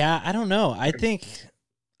 Yeah, I don't know. I think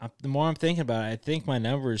The more I'm thinking about it, I think my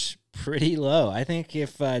number's pretty low. I think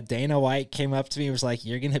if Dana White came up to me and was like,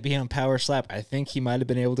 "You're going to be on Power Slap," I think he might have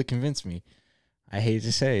been able to convince me. I hate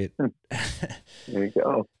to say it. There you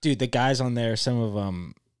go. Dude, the guys on there, some of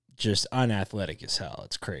them just unathletic as hell.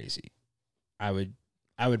 It's crazy. I would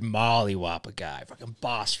mollywop a guy, fucking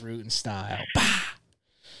Boss Rootin' style. Bah!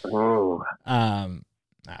 Oh. I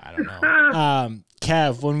don't know.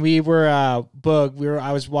 Kev, when we were Boog,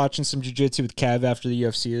 I was watching some jiu-jitsu with Kev after the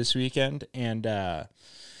UFC this weekend, and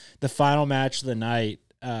the final match of the night,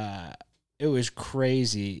 it was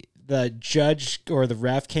crazy. The judge or the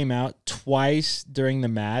ref came out twice during the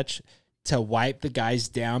match to wipe the guys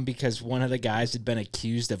down because one of the guys had been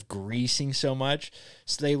accused of greasing so much.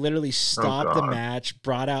 So they literally stopped the match,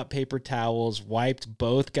 brought out paper towels, wiped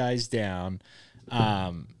both guys down,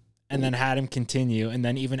 and then had him continue. And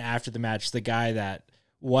then even after the match, the guy that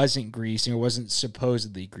wasn't greasing or wasn't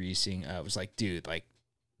supposedly greasing was like, dude, like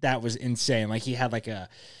that was insane. Like he had like a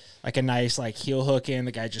nice like heel hook in.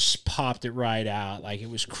 The guy just popped it right out. Like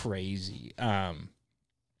it was crazy.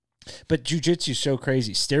 But jiu-jitsu is so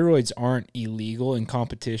crazy. Steroids aren't illegal in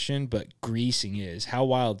competition, but greasing is. How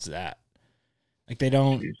wild's that? Like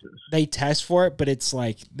they test for it, but it's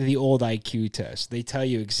like the old IQ test. They tell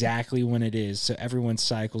you exactly when it is, so everyone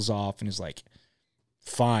cycles off and is like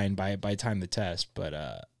fine by the time the test.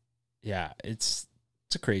 But yeah, it's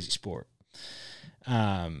a crazy sport.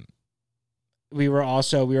 We were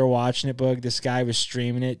watching it, Boog. This guy was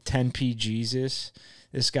streaming it, 10p Jesus.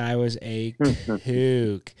 This guy was a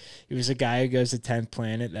kook. He was a guy who goes to 10th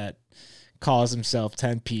Planet that calls himself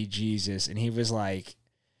 10p Jesus, and he was like,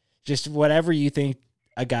 just whatever you think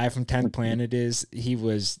a guy from 10th Planet is, he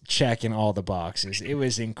was checking all the boxes. It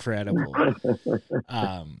was incredible.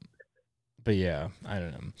 But yeah, I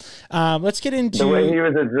don't know. Let's get into the way he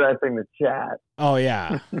was addressing the chat. Oh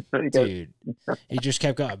yeah, dude. He just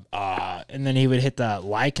kept going, and then he would hit the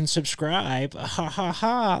like and subscribe. Ha ha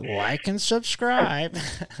ha! Like and subscribe.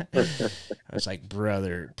 I was like,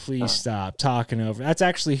 brother, please stop talking over. That's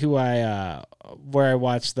actually where I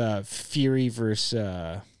watched the Fury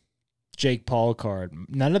versus Jake Paul card.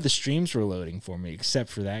 None of the streams were loading for me except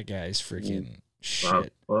for that guy's freaking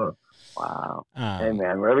shit. Wow. Hey,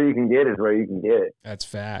 man, wherever you can get is where you can get it. That's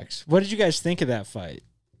facts. What did you guys think of that fight?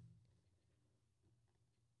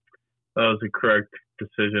 That was a correct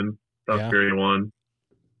decision. Thought Fury won.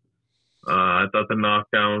 I thought the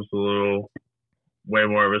knockdown was way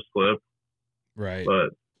more of a slip. Right.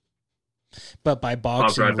 But by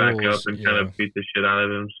boxing popped right rules, back up and kind of beat the shit out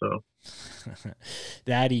of him. So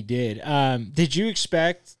that he did. Did you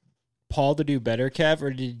expect Paul to do better, Kev,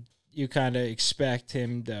 or did you kind of expect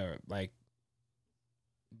him to like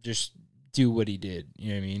just do what he did? You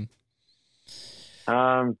know what I mean?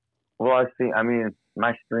 Well, I mean,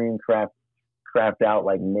 my stream crapped out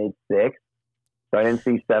like mid 6, so I didn't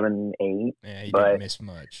see 7, 8. Yeah, you didn't miss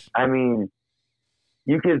much. I mean,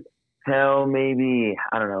 you could tell maybe,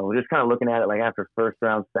 I don't know, just kind of looking at it like after first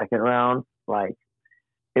round, second round, like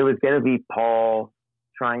it was going to be Paul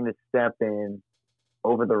trying to step in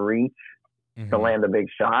over the reach to land a big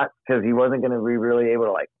shot because he wasn't going to be really able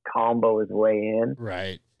to like combo his way in.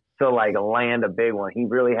 Right. To like land a big one. He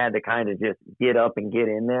really had to kind of just get up and get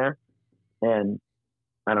in there. And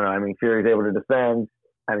I don't know. I mean, Fury's able to defend.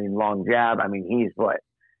 I mean, long jab. I mean, he's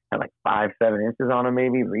had like 5-7 inches on him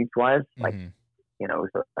maybe reach wise. Like, you know,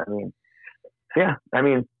 so I mean, yeah, I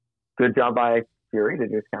mean, good job by Fury to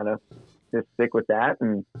just kind of just stick with that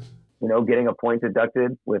and, you know, getting a point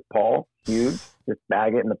deducted with Paul, huge, just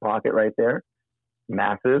bag it in the pocket right there.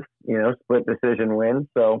 Massive, you know, split decision win.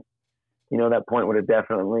 So, you know, that point would have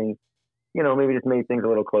definitely, you know, maybe just made things a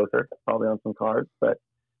little closer, probably on some cards. But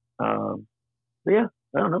yeah,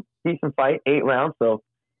 I don't know. Decent fight, 8 rounds, so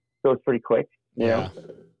goes pretty quick, you know.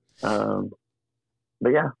 But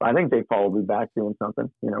yeah, I think Jake Paul will be back doing something,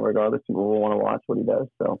 you know, regardless. People will want to watch what he does.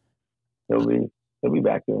 So he'll be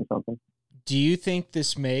back doing something. Do you think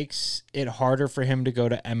this makes it harder for him to go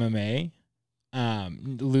to MMA?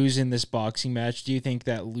 Losing this boxing match, do you think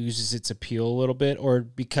that loses its appeal a little bit, or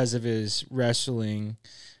because of his wrestling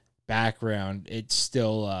background, it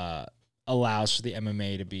still allows for the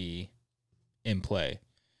MMA to be in play?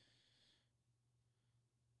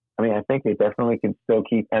 I mean, I think they definitely can still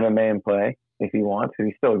keep MMA in play if he wants.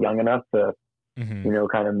 He's still young enough to, you know,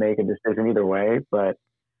 kind of make a decision either way. But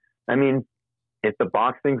I mean, if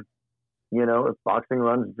boxing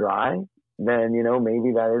runs dry, then, you know,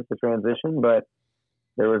 maybe that is the transition. But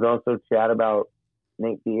there was also chat about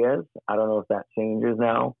Nate Diaz. I don't know if that changes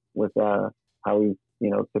now with how he,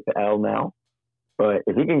 you know, took the L now. But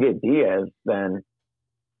if he can get Diaz, then,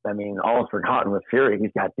 I mean, all is forgotten with Fury.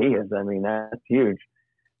 He's got Diaz. I mean, that's huge.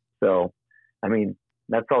 So, I mean,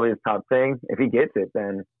 that's probably his top thing. If he gets it,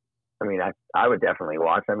 then, I mean, I would definitely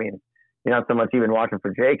watch. I mean, you're not so much even watching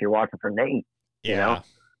for Jake, you're watching for Nate, you know?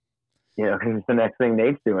 You know, because it's the next thing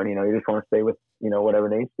Nate's doing, you know, you just want to stay with, you know, whatever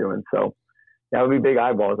Nate's doing. So that would be big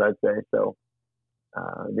eyeballs, I'd say. So,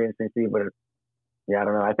 it'd be interesting to see, but yeah, I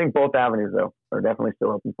don't know. I think both avenues, though, are definitely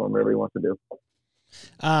still open for him, whatever he wants to do.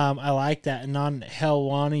 I like that. And on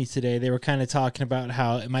Helwani today, they were kind of talking about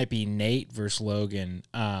how it might be Nate versus Logan,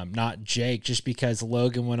 not Jake, just because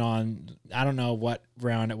Logan went on, I don't know what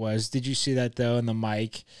round it was. Did you see that, though, in the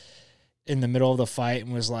mic in the middle of the fight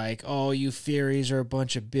and was like, oh, you Furies are a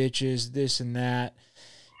bunch of bitches, this and that.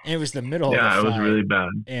 And it was the middle of the fight. Yeah, it was really bad.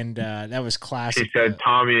 And that was classic. He said,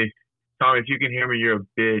 Tommy, if you can hear me, you're a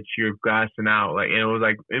bitch. You're gassing out. Like, and it was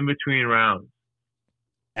like in between rounds.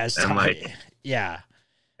 Yeah.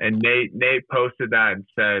 And Nate posted that and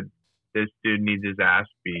said, this dude needs his ass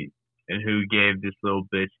beat. And who gave this little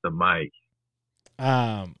bitch the mic?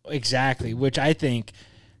 Exactly, which I think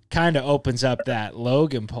kind of opens up that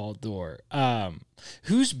Logan Paul door.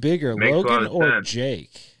 Who's bigger, Logan or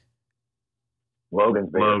Jake? Logan's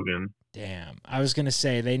bigger. Logan. Damn. I was going to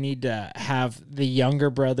say they need to have the younger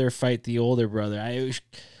brother fight the older brother.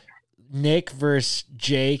 Nick versus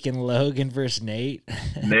Jake and Logan versus Nate.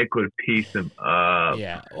 Nick would piece him up.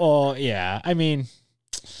 Yeah. Well, yeah. I mean,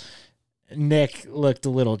 Nick looked a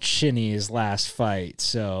little chinny his last fight,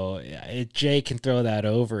 so Jake can throw that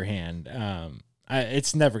overhand.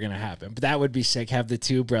 It's never going to happen, but that would be sick. Have the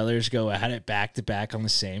two brothers go at it back to back on the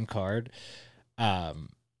same card.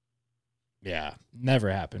 Yeah,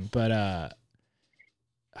 never happened. But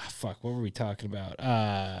fuck, what were we talking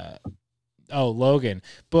about? Logan.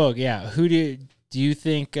 Boog, yeah. Who do you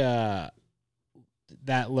think that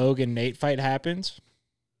Logan Nate fight happens?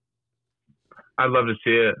 I'd love to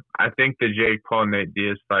see it. I think the Jake Paul Nate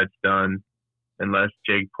Diaz fight's done, unless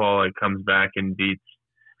Jake Paul comes back and beats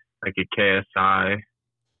like a KSI,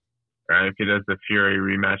 or if he does the Fury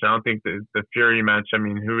rematch. I don't think the Fury match. I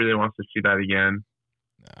mean, who really wants to see that again?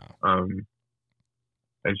 No.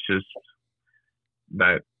 It's just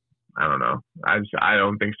that I don't know. I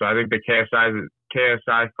don't think so. I think the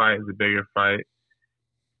KSI fight is a bigger fight.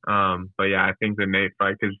 But yeah, I think the Nate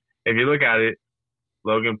fight, because if you look at it,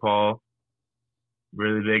 Logan Paul,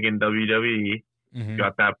 really big in WWE,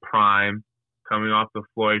 got that prime coming off the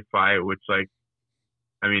Floyd fight, which it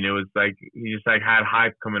was like he just had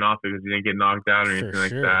hype coming off because he didn't get knocked out or anything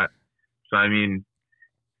like that. So I mean,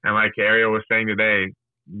 and like Ariel was saying today,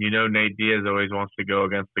 Nate Diaz always wants to go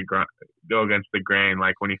against the grain.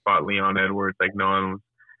 Like when he fought Leon Edwards, like no one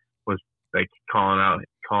was like calling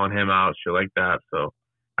him out, shit like that. So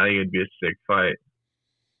I think it'd be a sick fight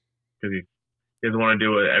because he doesn't want to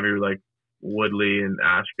do it every Woodley and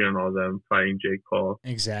Askren and all them fighting Jake Paul.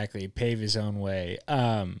 Exactly, pave his own way.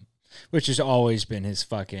 Which has always been his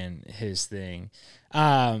thing.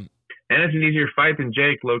 And it's an easier fight than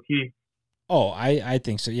Jake, low key. Oh, I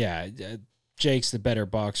think so. Yeah. Jake's the better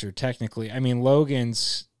boxer, technically. I mean,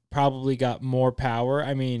 Logan's probably got more power.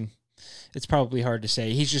 I mean, it's probably hard to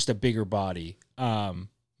say. He's just a bigger body. But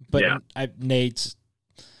yeah. Nate's,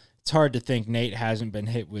 it's hard to think Nate hasn't been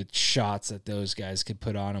hit with shots that those guys could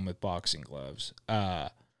put on him with boxing gloves.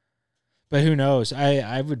 But who knows?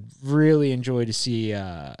 I would really enjoy to see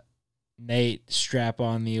Nate strap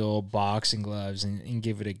on the old boxing gloves and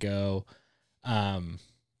give it a go.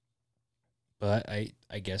 But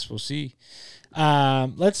I guess we'll see.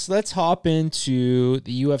 Let's hop into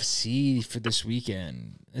the UFC for this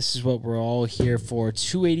weekend. This is what we're all here for.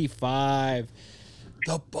 285,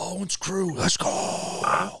 the Bones Crew. Let's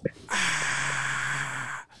go.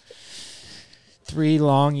 3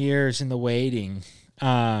 long years in the waiting.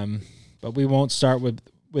 But we won't start with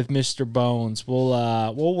Mr. Bones.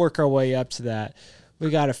 We'll work our way up to that.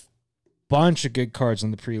 We got a bunch of good cards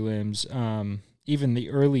on the prelims. Even the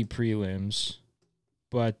early prelims.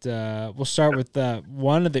 But we'll start with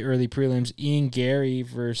one of the early prelims, Ian Gary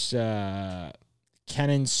versus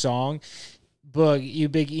Kenan Song. Boog, you a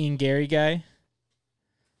big Ian Gary guy?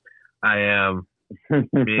 I am.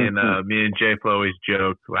 me and Jay always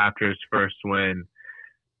joke after his first win.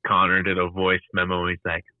 Connor did a voice memo. He's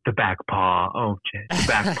like, the back paw. Oh, Jay, the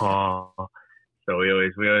back paw. So we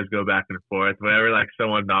always go back and forth. Whenever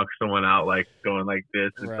someone knocks someone out, going like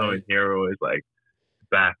this, and someone here, we're always like,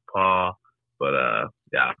 back paw. But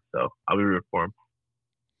yeah, so I'll be rooting for him.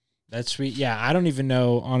 That's sweet. Yeah, I don't even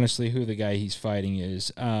know honestly who the guy he's fighting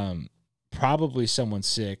is. Probably someone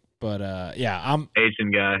sick, but yeah, I'm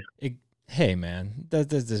Asian guy. Hey man, that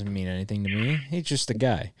doesn't mean anything to me. He's just a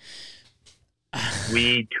guy.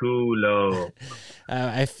 We too low.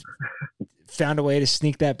 found a way to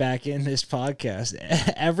sneak that back in this podcast.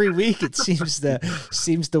 Every week it seems to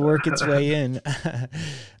work its way in.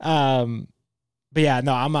 But yeah,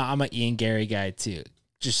 no, I'm a Ian Gary guy too.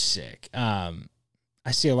 Just sick. I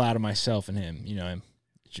see a lot of myself in him. You know, I'm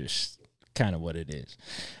just kind of what it is.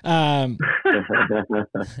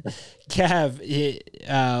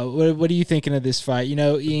 Cav, what are you thinking of this fight? You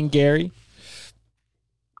know, Ian Gary?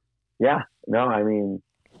 Yeah, no, I mean,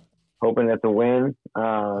 hoping that's a win.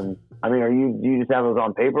 I mean, do you just have those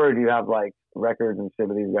on paper, or do you have like records and shit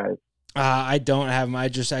of these guys? I don't have them. I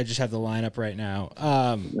just have the lineup right now.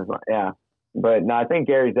 Yeah, but no, I think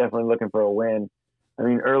Gary's definitely looking for a win. I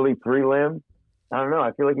mean, early prelim, I don't know.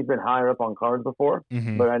 I feel like he's been higher up on cards before,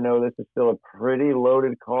 but I know this is still a pretty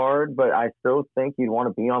loaded card. But I still think you'd want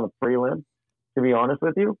to be on the prelim, to be honest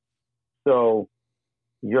with you. So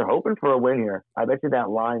you're hoping for a win here. I bet you that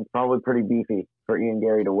line's probably pretty beefy for Ian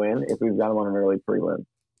Gary to win if we've got him on an early prelim.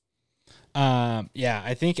 Yeah,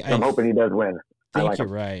 I'm hoping he does win. I think you're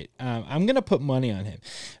right. I'm gonna put money on him.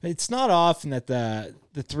 It's not often that the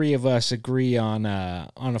three of us agree on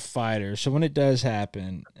a fighter. So when it does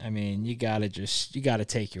happen, I mean, you gotta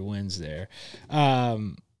take your wins there. But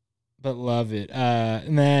love it.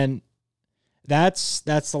 And then that's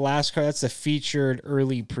the last card. That's the featured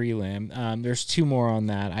early prelim. There's two more on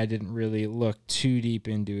that. I didn't really look too deep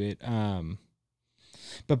into it.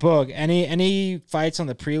 But Boog, any fights on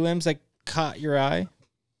the prelims that caught your eye?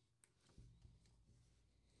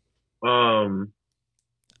 I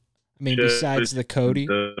mean, besides the Cody.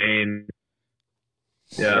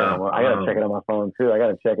 Yeah, well, I gotta check it on my phone too. I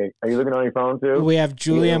gotta check it. Are you looking on your phone too? We have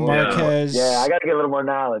Julian Marquez. Yeah, I gotta get a little more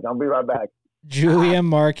knowledge. I'll be right back. Julian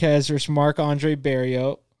Marquez versus Marc-Andre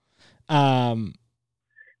Barrios.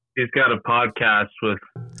 He's got a podcast with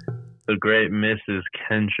the great Mrs.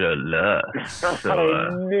 Kendra Love. So, I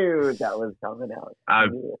knew that was coming out. I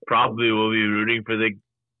probably will be rooting for the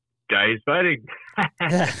guy he's fighting.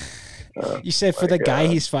 You said for the guy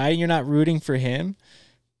he's fighting, you're not rooting for him?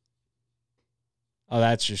 Oh,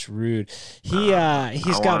 that's just rude.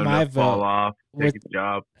 He's got my vote. Fall off, take a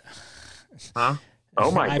job. Huh? Oh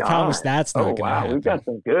my God! I promise that's not gonna happen. We've got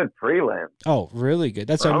some good prelims. Oh, really good.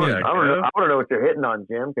 That's what I mean. I want to know what you're hitting on,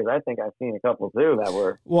 Jim, because I think I've seen a couple too that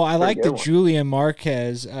were. Well, I like the ones. Julian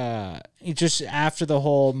Marquez. Just after the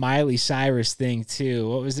whole Miley Cyrus thing too.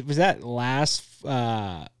 What was it? Was that last?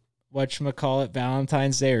 Whatchamacallit,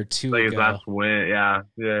 Valentine's Day or two like ago? His last win, yeah.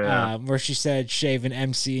 Where she said shave an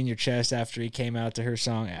MC in your chest after he came out to her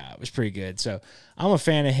song. Yeah, it was pretty good. So I'm a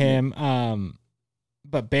fan of him.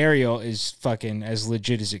 But Burial is fucking as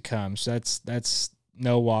legit as it comes. So that's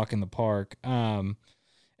no walk in the park. And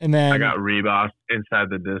then I got Rebos inside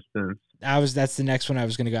the distance. That's the next one I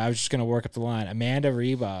was gonna go. I was just gonna work up the line. Amanda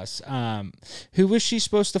Ribas. Who was she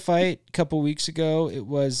supposed to fight a couple weeks ago? It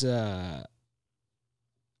was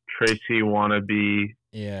Tracy Wannabe.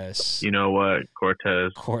 Yes. You know what?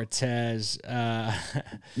 Cortez. And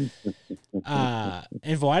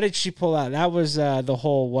why did she pull out? That was the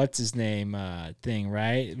whole what's his name thing,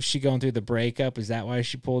 right? Was she going through the breakup? Is that why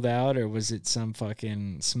she pulled out, or was it some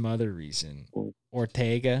other reason?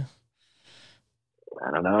 Ortega?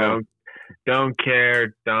 I don't know. Don't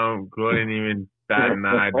care. Don't even bat an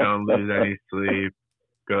eye. Don't lose any sleep.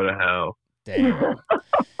 Go to hell. Damn.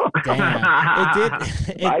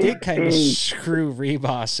 It did kind of screw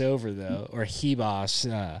Rebos over though, or Hebos,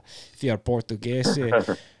 if you're Portuguese. So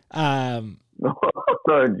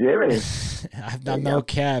Jimmy, I'm no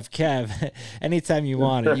Kev. Anytime you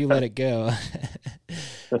want it, you let it go.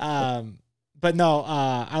 But no,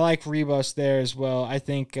 I like Rebos there as well. I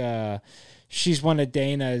think she's one of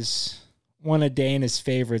Dana's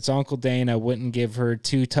favorites. Uncle Dana wouldn't give her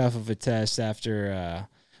too tough of a test after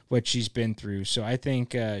what she's been through. So I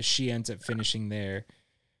think she ends up finishing there.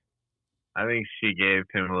 I think she gave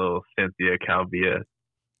him a little Cynthia Calvillo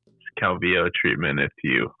treatment, if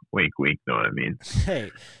you wink, know what I mean.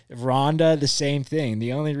 Hey, Ronda, the same thing.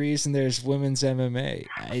 The only reason there's women's MMA,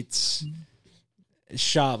 it's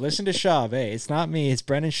Schaub. Listen to Schaub. Hey, it's not me. It's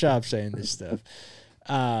Brendan Schaub saying this stuff.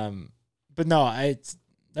 But no,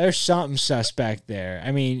 there's something suspect there.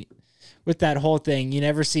 I mean, with that whole thing, you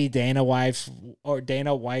never see Dana White's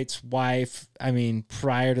wife. I mean,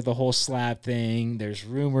 prior to the whole slap thing, there's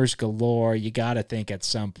rumors galore. You got to think at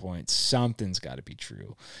some point something's got to be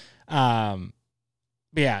true. But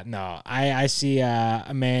yeah, no, I see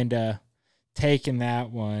Amanda taking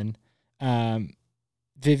that one.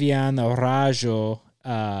 Viviana Rajo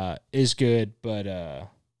is good, but I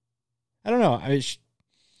don't know.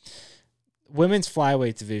 women's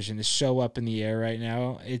flyweight division is so up in the air right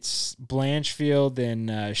now. It's Blanchfield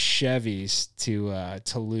and Chevy's to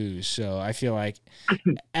lose. So I feel like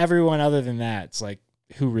everyone other than that, it's like,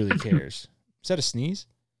 who really cares? Is that a sneeze?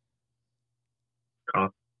 Oh.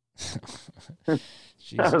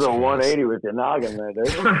 That was a 180 with your noggin there, dude.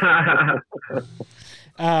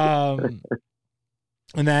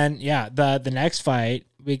 And then the next fight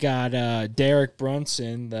we got Derek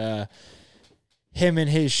Brunson, him and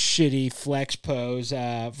his shitty flex pose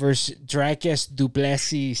versus Dricus du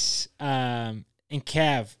Plessis. And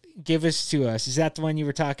Kev, give us to us. Is that the one you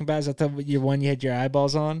were talking about? Is that the one you had your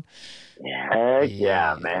eyeballs on? Heck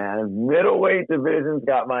yeah, man. Middleweight division's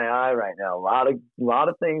got my eye right now. A lot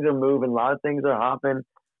of things are moving, a lot of things are hopping.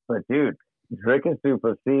 But dude, Dricus du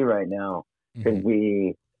Plessis right now could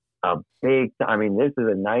be a big, I mean, this is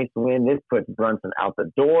a nice win. This puts Brunson out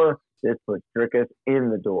the door. This puts Dricus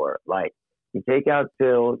in the door. Like, you take out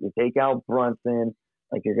Till, you take out Brunson,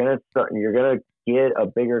 like you're gonna get a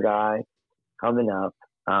bigger guy coming up.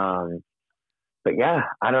 But yeah,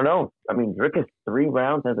 I don't know. I mean, Dricus 3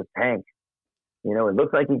 rounds as a tank. You know, it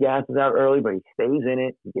looks like he gasses out early, but he stays in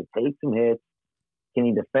it. He can take some hits. Can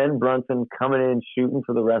he defend Brunson coming in shooting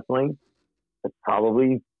for the wrestling? That's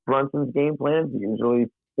probably Brunson's game plan. Usually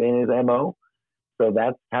been his MO. So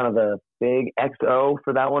that's kind of the big XO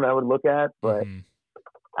for that one I would look at. But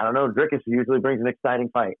I don't know. Dricus usually brings an exciting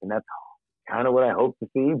fight, and that's kind of what I hope to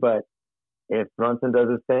see. But if Brunson does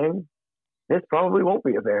his thing, this probably won't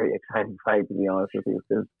be a very exciting fight, to be honest with you,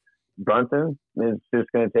 because Brunson is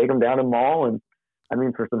just going to take him down and maul. And I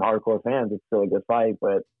mean, for some hardcore fans, it's still a good fight,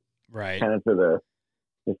 but kind of to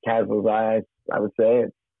the casual guy, I would say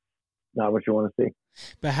it's not what you want to see.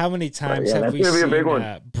 But how many times have we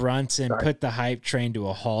seen Brunson put the hype train to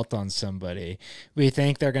a halt on somebody? We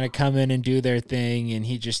think they're going to come in and do their thing, and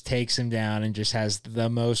he just takes him down and just has the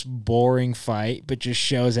most boring fight, but just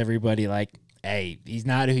shows everybody like, hey, he's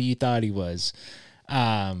not who you thought he was.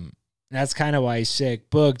 That's kind of why he's sick.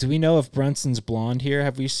 Boog, do we know if Brunson's blonde here?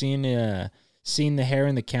 Have we seen the hair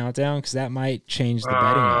in the countdown? Because that might change the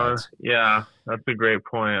betting odds. Yeah, that's a great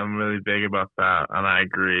point. I'm really big about that, and I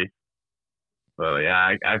agree. But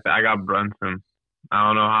yeah, I got Brunson. I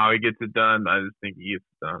don't know how he gets it done. I just think he gets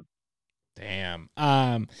it done. Damn.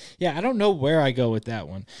 Yeah, I don't know where I go with that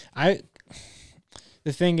one.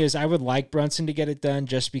 The thing is, I would like Brunson to get it done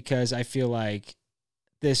just because I feel like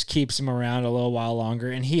this keeps him around a little while longer,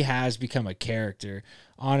 and he has become a character.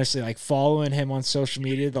 Honestly, like following him on social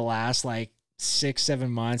media the last like 6-7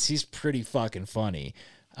 months, he's pretty fucking funny.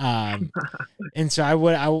 And so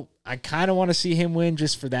I kind of want to see him win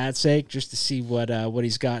just for that sake, just to see what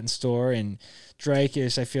he's got in store. And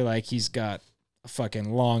Dricus, I feel like he's got a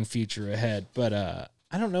fucking long future ahead, but I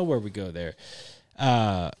don't know where we go there.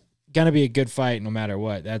 Gonna be a good fight no matter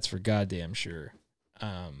what. That's for goddamn sure.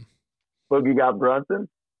 Look, you got Brunson.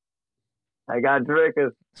 I got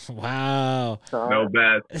Dricus. Wow. No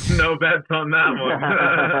bets. No bets on that one.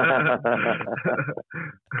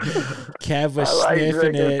 Kev was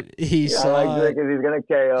sniffing it. I like Dricus. He's going to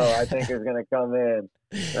KO. I think he's going to come in.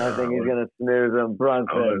 I think he's going to snooze him.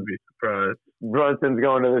 Brunson. I wouldn't be surprised. Brunson's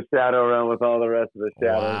going to the shadow realm with all the rest of the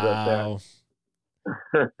shadows up there.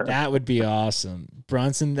 That would be awesome.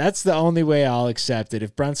 Brunson, that's the only way I'll accept it.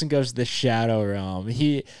 If Brunson goes to the shadow realm,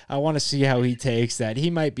 I want to see how he takes that.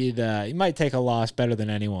 He might take a loss better than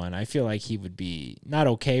anyone. I feel like he would be not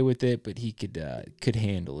okay with it, but he could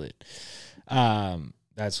handle it.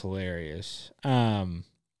 That's hilarious. Then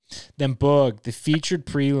Boog, the featured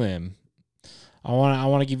prelim. I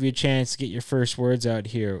want to give you a chance to get your first words out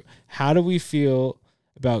here. How do we feel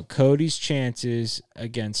about Cody's chances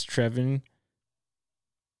against Trevin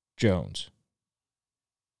Jones?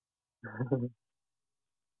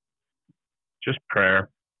 Just prayer.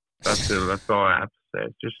 That's it. That's all I have to say.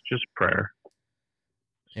 Just prayer.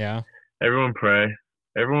 Yeah. Everyone pray.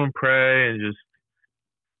 Everyone pray and just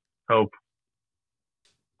hope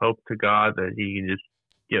to God that he can just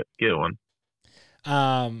get one.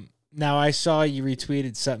 Now I saw you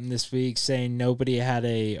retweeted something this week saying nobody had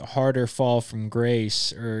a harder fall from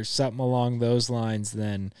grace or something along those lines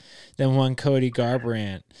than one Cody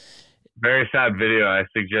Garbrandt. Very sad video. I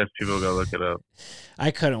suggest people go look it up.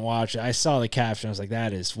 I couldn't watch it. I saw the caption. I was like,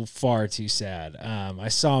 that is far too sad. I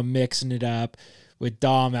saw him mixing it up with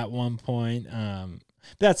Dom at one point.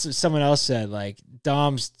 That's what someone else said. Like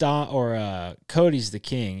Cody's the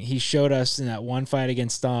king. He showed us in that one fight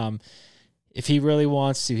against Dom. If he really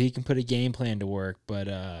wants to, he can put a game plan to work,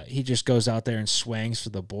 but he just goes out there and swangs for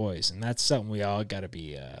the boys, and that's something we all got to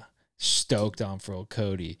be stoked on for old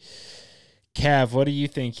Cody. Cav, what do you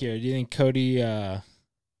think here? Do you think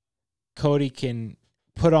Cody can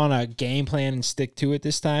put on a game plan and stick to it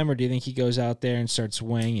this time, or do you think he goes out there and starts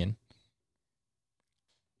swinging?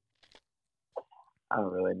 I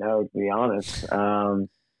don't really know, to be honest. I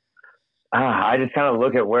just kind of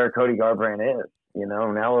look at where Cody Garbrandt is. You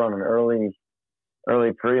know, now we're on an early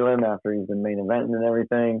prelim after he's been main eventing and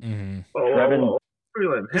everything. Mm-hmm.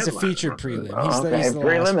 Prelim. He's a featured prelim. He's the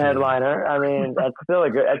prelim headliner. I mean, that's still a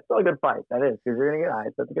good fight. That is, because you're gonna get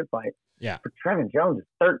eyes. That's a good fight. Yeah. But Trevin Jones is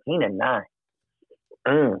 13-9.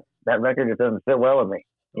 That record just doesn't sit well with me.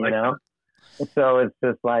 You know. So it's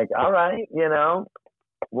just like, all right, you know,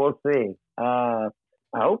 we'll see. I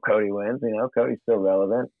hope Cody wins. You know, Cody's still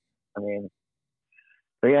relevant. I mean,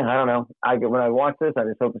 but yeah, I don't know. When I watch this, I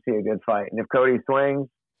just hope to see a good fight. And if Cody swings,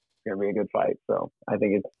 it's gonna be a good fight. So I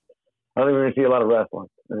think we're gonna see a lot of wrestling.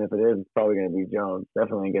 And if it is, it's probably gonna be Jones.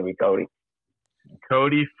 Definitely gonna be Cody.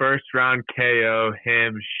 Cody first round KO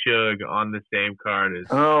him Suge on the same card as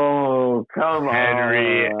come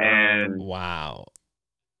Henry on. and wow.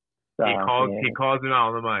 He calls him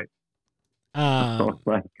out on the mic. Oh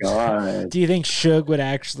my god! Do you think Suge would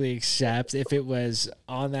actually accept if it was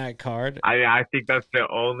on that card? I think that's the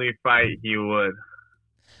only fight he would.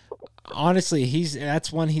 Honestly,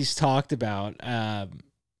 that's one he's talked about on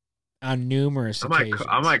numerous occasions.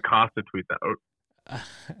 I might Costa tweet that.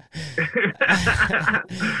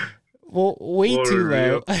 Well, way too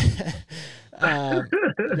low.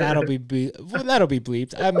 That'll be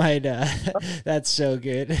bleeped. I might. That's so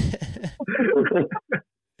good.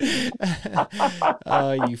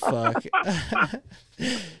 Oh, you fuck.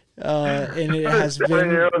 And it has been.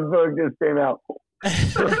 Your own book just came out.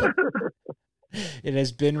 It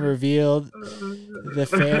has been revealed. The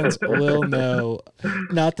fans will know.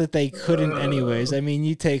 Not that they couldn't anyways. I mean,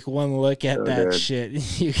 you take one look at that shit.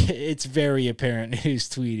 It's very apparent who's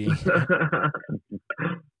tweeting.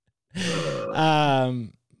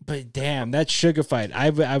 But damn, that Sugar fight.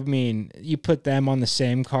 I mean, you put them on the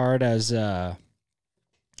same card as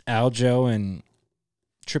Aljo and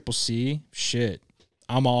Triple C. Shit,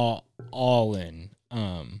 I'm all in.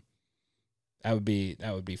 That would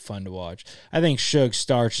be fun to watch. I think Suge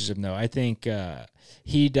starches him though. I think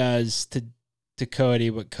he does to Cody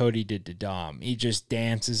what Cody did to Dom. He just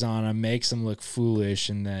dances on him, makes him look foolish,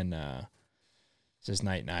 and then says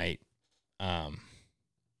night night. I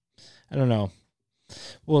don't know.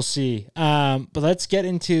 We'll see. But let's get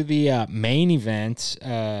into the main event.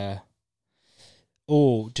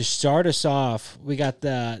 To start us off, we got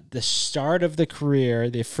the start of the career,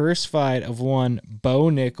 the first fight of one Bo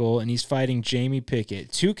Nickel, and he's fighting Jamie Pickett.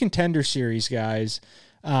 2 Contender Series guys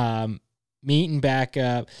meeting back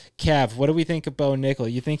up. Kev, what do we think of Bo Nickel?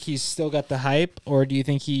 You think he's still got the hype, or do you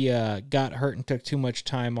think he got hurt and took too much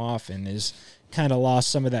time off and is kind of lost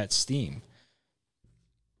some of that steam?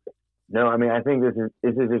 No, I mean, I think this is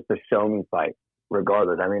just a show me fight.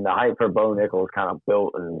 Regardless, I mean, the hype for Bo Nickel is kind of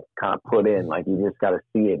built and kind of put in. Like, you just got to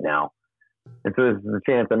see it now. And so this is a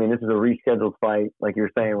chance. I mean, this is a rescheduled fight, like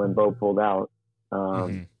you're saying, when Bo pulled out.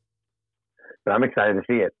 But I'm excited to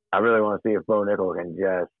see it. I really want to see if Bo Nickel can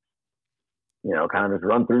just, you know, kind of just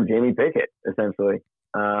run through Jamie Pickett, essentially.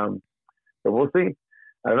 But we'll see.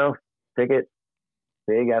 I don't know. Pickett,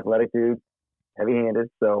 big, athletic dude, heavy-handed.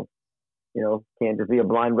 So, you know, can't just be a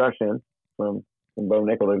blind rush in from Bo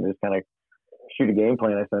Nickel to just kind of shoot a game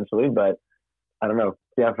plan essentially. But I don't know,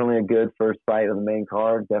 definitely a good first fight of the main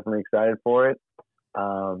card. Definitely excited for it.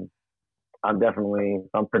 I'm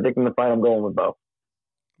predicting the fight. I'm going with Bo.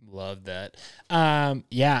 Love that. I'm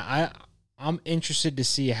interested to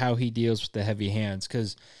see how he deals with the heavy hands,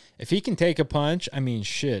 because if he can take a punch, I mean,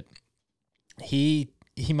 shit, he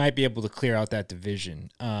might be able to clear out that division.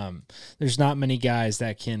 There's not many guys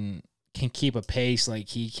that can keep a pace like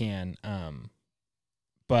he can.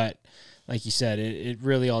 But like you said, it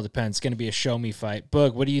really all depends. It's going to be a show-me fight.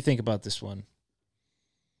 Boog, what do you think about this one?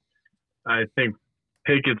 I think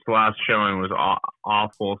Pickett's last showing was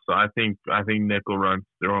awful, so I think Nickel runs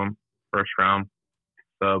through him first round.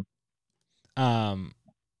 So,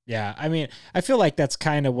 yeah, I mean, I feel like that's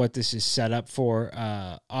kind of what this is set up for.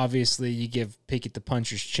 Obviously, you give Pickett the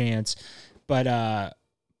puncher's chance, but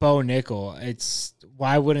Bo Nickel,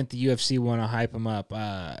 why wouldn't the UFC want to hype him up?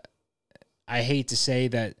 I hate to say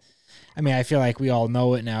that. I mean, I feel like we all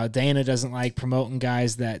know it now. Dana doesn't like promoting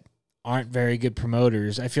guys that aren't very good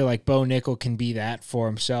promoters. I feel like Bo Nickel can be that for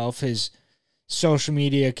himself. His social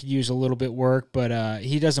media could use a little bit work, but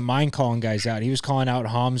he doesn't mind calling guys out. He was calling out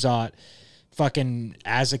Hamzat fucking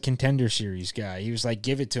as a Contender Series guy. He was like,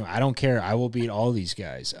 give it to him. I don't care. I will beat all these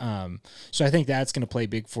guys. So I think that's going to play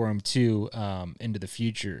big for him too into the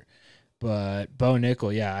future. But Bo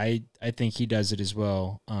Nickel, yeah, I think he does it as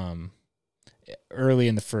well. early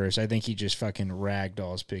in the first. I think he just fucking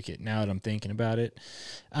ragdolls Pickett. Now that I'm thinking about it,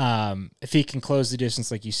 if he can close the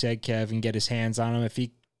distance, like you said, Kev, and get his hands on him, if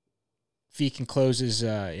he can close his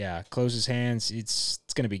hands, it's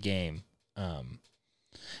gonna be game.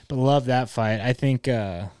 But love that fight. I think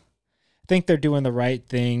they're doing the right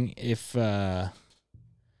thing if they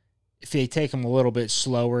take him a little bit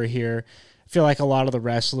slower here. I feel like a lot of the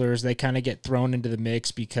wrestlers, they kind of get thrown into the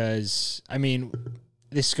mix because, I mean,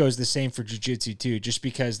 this goes the same for jiu-jitsu too, just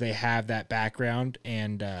because they have that background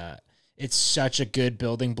and it's such a good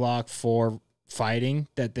building block for fighting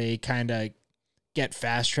that they kind of get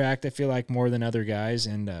fast-tracked, I feel like, more than other guys,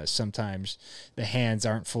 and sometimes the hands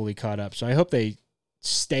aren't fully caught up. So I hope they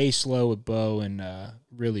stay slow with Bo and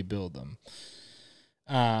really build them.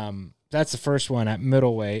 That's the first one at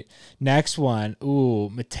middleweight. Next one,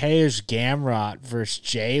 Mateusz Gamrot versus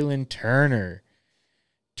Jalen Turner.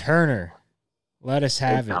 Turner, let us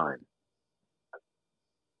have it.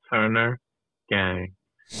 Turner, gang.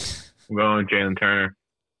 I'm going with Jalen Turner.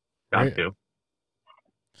 Got to.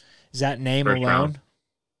 Is that name first alone? Round.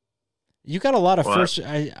 You got a lot of what? first.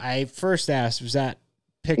 I first asked, was that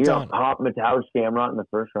picked on? Pop Mateusz Gamrot in the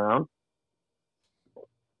first round.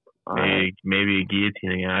 Maybe a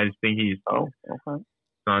guillotine. I just think he's on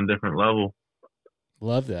a different level.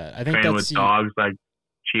 Love that. I think Training that's with dogs like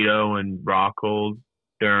Cheeto and Rockhold,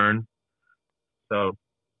 Dern. So,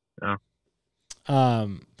 yeah.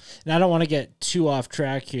 And I don't want to get too off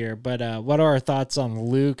track here, but what are our thoughts on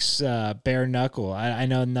Luke's bare knuckle? I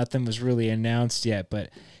know nothing was really announced yet,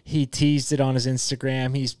 but he teased it on his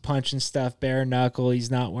Instagram. He's punching stuff bare knuckle.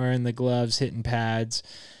 He's not wearing the gloves, hitting pads.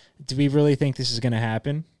 Do we really think this is going to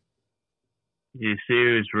happen? You see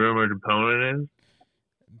who his rumored opponent is?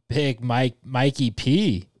 Big Mikey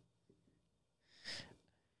P.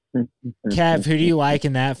 Kev, who do you like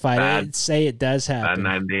in that fight? I'd say it does happen.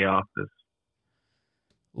 Bad 9-day office.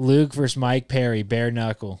 Luke versus Mike Perry, bare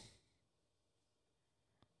knuckle.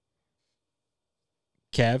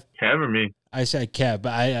 Kev? Kev or me? I said Kev,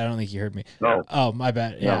 but I don't think you heard me. No. Oh, my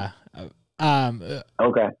bad. No. Yeah.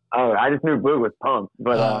 Okay. Oh, I just knew Blue was pumped,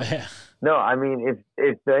 but yeah. No, I mean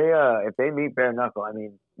if they meet bare knuckle, I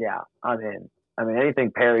mean, yeah, I'm in. I mean,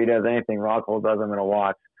 anything Perry does, anything Rockhold does, I'm gonna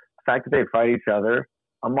watch. The fact that they fight each other,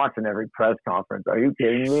 I'm watching every press conference. Are you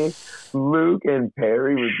kidding me? Luke and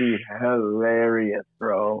Perry would be hilarious,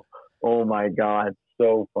 bro. Oh my god,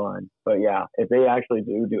 so fun. But yeah, if they actually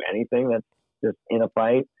do anything that's just in a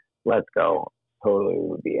fight, let's go. Totally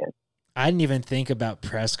would be in. I didn't even think about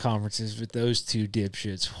press conferences with those two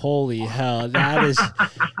dipshits. Holy hell, that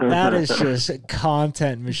is just a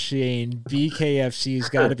content machine. BKFC's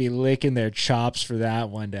got to be licking their chops for that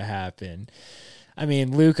one to happen. I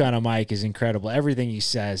mean, Luke on a mic is incredible. Everything he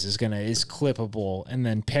says is clippable, and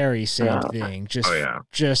then Perry, same thing.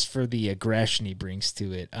 Just for the aggression he brings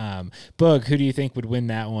to it. Boog, who do you think would win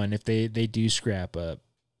that one if they do scrap up?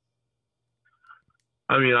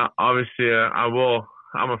 I mean, obviously,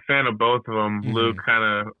 I'm a fan of both of them. Mm-hmm. Luke, kind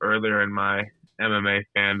of earlier in my MMA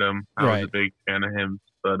fandom, I was a big fan of him.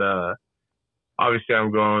 But obviously,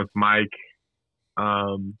 I'm going with Mike.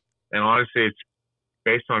 And honestly, it's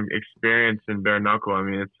based on experience in bare knuckle. I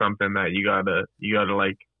mean, it's something that you gotta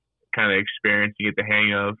like kind of experience to get the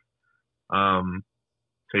hang of.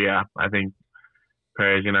 So yeah, I think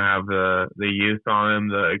Perry's gonna have the youth on him,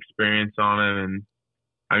 the experience on him, and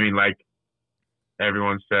I mean, like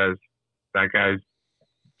everyone says, that guy's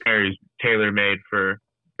Perry's tailor-made for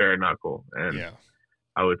bare knuckle, and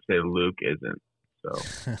I would say Luke isn't.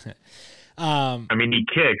 So, I mean, he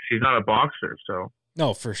kicks. He's not a boxer, so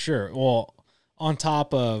no, for sure. Well, on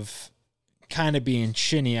top of kind of being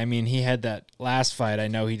chinny, I mean, he had that last fight. I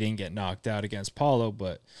know he didn't get knocked out against Paulo,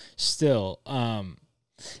 but still.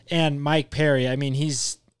 And Mike Perry, I mean,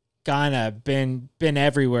 he's kind of been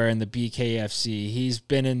everywhere in the BKFC. He's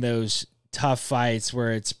been in those tough fights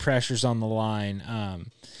where it's pressures on the line.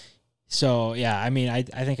 So yeah, I mean, I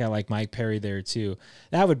think I like Mike Perry there too.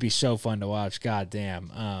 That would be so fun to watch. God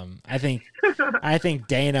damn. I think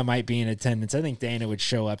Dana might be in attendance. I think Dana would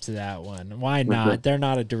show up to that one. Why not? They're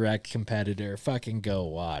not a direct competitor. Fucking go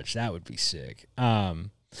watch. That would be sick.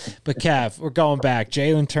 But Kev, we're going back.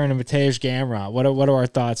 Jalen Turner, Mateusz Gamrot. What are our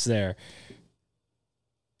thoughts there?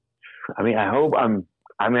 I mean, I don't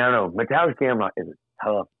know. Mateusz Gamrot is a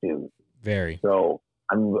tough dude. Very. So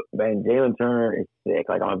Jalen Turner is sick.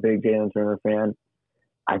 Like, I'm a big Jalen Turner fan.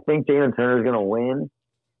 I think Jalen Turner is gonna win,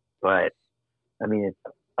 but I mean,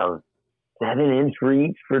 it's a 7-inch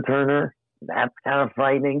reach for Turner. That's kind of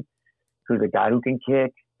frightening. Who's a guy who can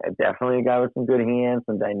kick? Definitely a guy with some good hands,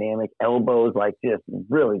 some dynamic elbows, like just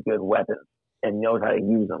really good weapons, and knows how to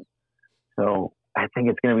use them. So I think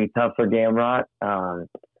it's going to be tough for Gamrot.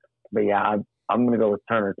 But yeah, I'm going to go with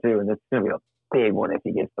Turner too, and this is going to be a big one if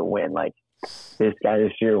he gets the win. Like this guy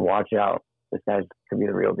this year, watch out. This guy's could be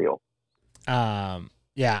the real deal.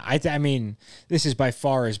 Yeah, I mean, this is by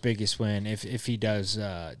far his biggest win if he does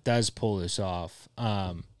pull this off.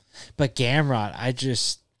 But Gamrot, I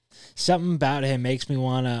just something about him makes me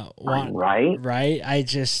want right.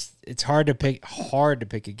 It's hard to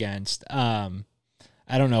pick against.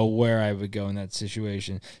 I don't know where I would go in that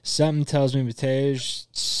situation. Something tells me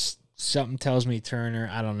Matej, something tells me Turner.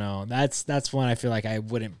 I don't know. That's one I feel like I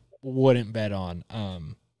wouldn't bet on.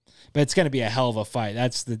 But it's going to be a hell of a fight.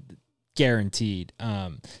 That's the guaranteed.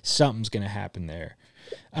 Something's going to happen there.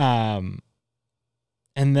 And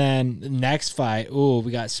then the next fight,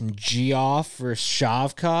 we got some Geoff versus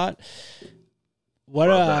Shavkat. What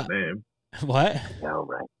that name? What? No,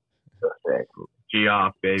 right.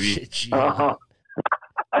 Geoff, baby. Geoff.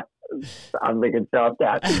 I'm thinking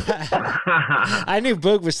Shavkat. I knew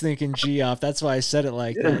Boog was thinking Geoff. That's why I said it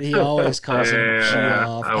like that. He always calls him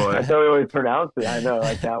Geoff. That's how we always pronounce it. I know,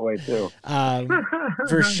 like that way too.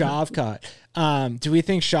 For Shavkat. Do we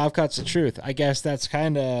think Shavkat's the truth? I guess that's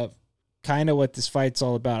kind of what this fight's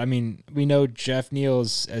all about. I mean, we know Jeff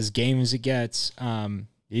Neal's as game as it gets.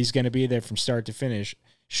 He's going to be there from start to finish.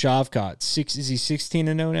 Shavkat, is he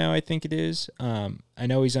 16-0 now? I think it is. I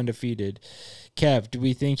know he's undefeated. Kev, do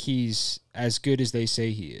we think he's as good as they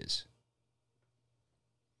say he is?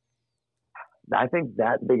 I think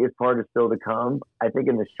that biggest part is still to come. I think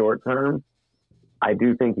in the short term, I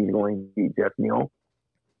do think he's going to beat Jeff Neal.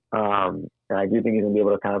 And I do think he's going to be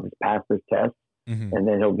able to kind of just pass this test. Mm-hmm. And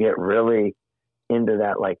then he'll get really into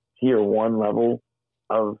that like tier 1 level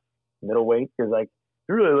of middleweight. Because like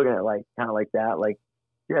you're really looking at like kind of like that. Like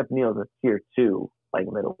Jeff Neal's a tier 2 like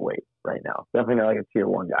middleweight right now. Definitely not like a tier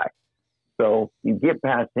 1 guy. So you get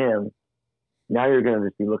past him, now you're going to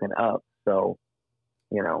just be looking up. So,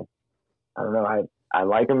 you know, I don't know. I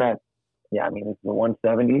like him at, I mean, it's the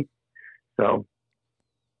 170. So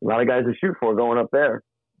a lot of guys to shoot for going up there.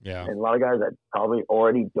 Yeah. And a lot of guys that probably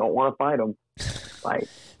already don't want to fight him. Like,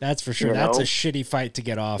 that's for sure. That's a shitty fight to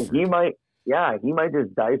get off. He might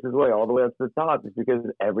just dice his way all the way up to the top just because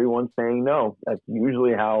everyone's saying no. That's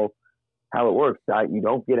usually how it works. You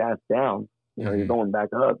don't get asked down. You know, you're going back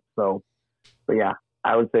up. So, but yeah,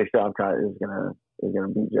 I would say Shavkat is gonna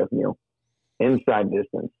beat Jeff Neal inside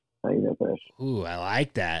distance. How you gonna finish? Ooh, I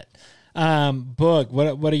like that. Boog,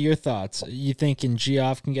 what are your thoughts? You thinking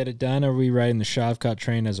Geoff can get it done, or are we riding the Shavkat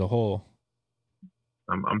train as a whole?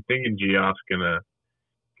 I'm thinking Geoff's gonna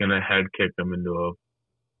head kick him into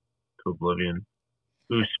oblivion.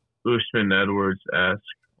 Usman Edwards-esque.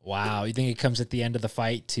 Wow, you think it comes at the end of the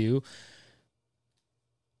fight too,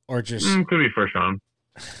 or just could be first round?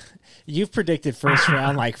 You've predicted first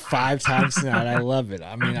round like 5 times tonight. I love it.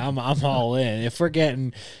 I mean, I'm all in. If we're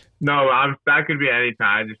getting that could be any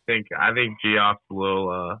time. I think Geoff's a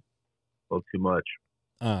little too much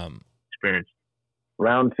experience.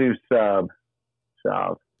 Round 2 sub.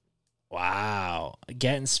 Wow,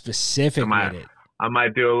 getting specific with it. I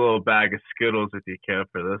might do a little bag of Skittles if you care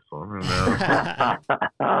for this one. Who knows?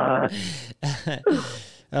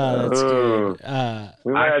 That's good.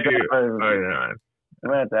 We might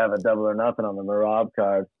have to have a double or nothing on the Marab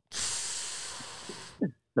card.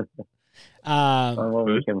 What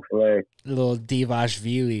we can play. Little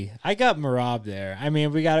Divashvili. I got Marab there. I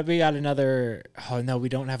mean, we got another. Oh no, we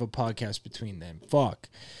don't have a podcast between them. Fuck.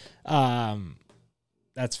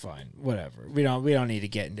 That's fine. Whatever. We don't need to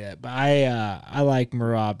get into it. But I like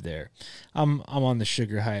Marab there. I'm on the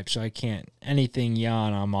sugar hype, so I can't anything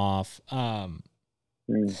Jan. I'm off.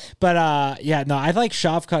 But I like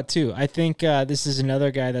Shavkat too. I think this is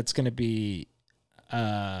another guy that's going to be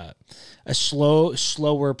a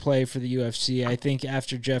slower play for the UFC. I think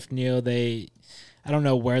after Jeff Neal, I don't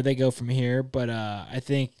know where they go from here, but I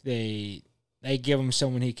think they give him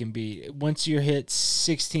someone he can beat. Once you hit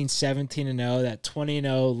 16, 17-0, that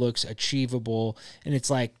 20-0 looks achievable, and it's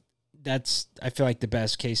like that's I feel like the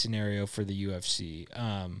best case scenario for the UFC.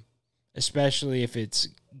 Especially if it's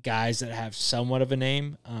guys that have somewhat of a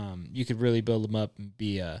name, you could really build them up and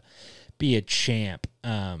be a champ.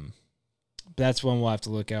 That's one we'll have to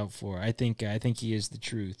look out for. I think he is the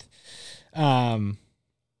truth. And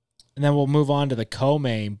then we'll move on to the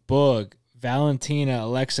co-main, Boog, Valentina,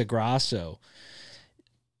 Alexa Grasso.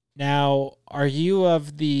 Now, are you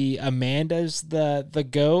of the Amanda's the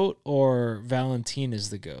GOAT or Valentina's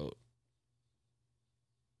the GOAT?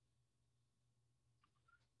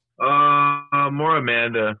 More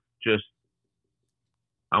Amanda. Just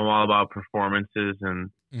I'm all about performances,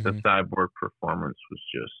 and the Cyborg performance was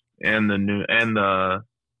just and the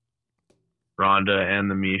Ronda and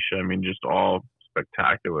the Misha. I mean, just all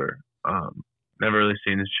spectacular. Never really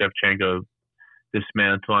seen this Shevchenko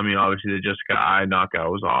dismantle. I mean, obviously the Jessica Eye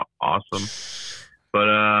knockout was awesome, but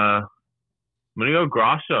I'm gonna go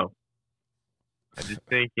Grasso. I just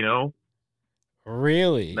think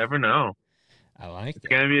Really? never know. I like It's that.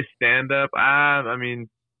 gonna be a stand up. I mean,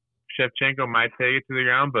 Shevchenko might take it to the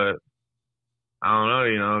ground, but I don't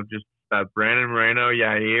know. Just that Brandon Moreno,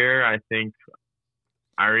 Yair. I think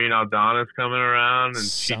Irene Aldana's coming around, and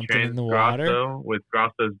she Something trains in the water Grasso with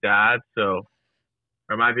Grasso's dad. So,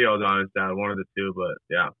 or it might be Aldana's dad, one of the two. But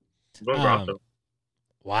yeah, go Grasso.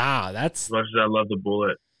 Wow, that's as much as I love the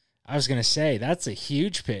Bullet. I was gonna say that's a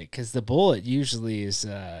huge pick because the Bullet usually is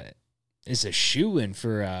a shoe-in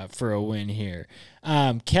for a win here.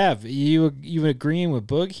 Kev, you agreeing with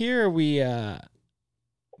Boog here? Or we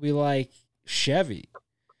like Chevy.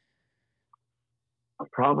 I'm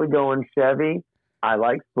probably going Chevy. I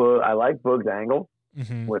like Boog's angle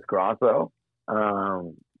with Grasso,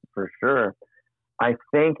 for sure. I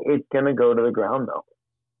think it's gonna go to the ground though.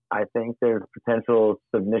 I think there's potential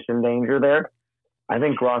submission danger there. I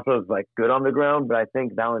think Grasso's like good on the ground, but I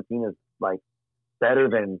think Valentina's like better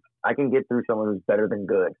than I can get through someone who's better than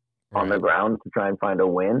good on the ground to try and find a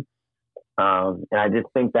win. And I just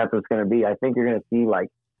think that's what's going to be. I think you're going to see like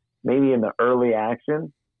maybe in the early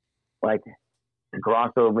action, like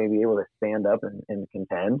Grasso may be able to stand up and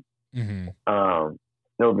contend.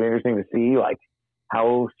 It'll be interesting to see like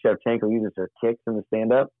how Shevchenko uses her kicks in the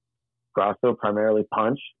stand up. Grasso primarily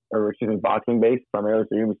boxing based primarily,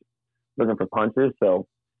 so you're looking for punches. So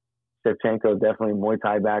Shevchenko definitely Muay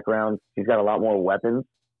Thai background. She's got a lot more weapons,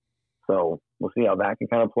 so we'll see how that can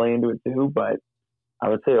kind of play into it too. But I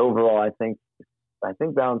would say overall, I think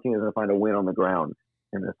Valentina's going to find a win on the ground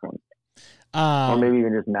in this one, or maybe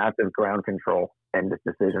even just massive ground control and just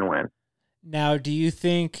decision win. Now, do you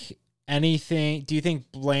think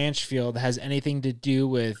Blanchfield has anything to do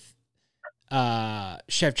with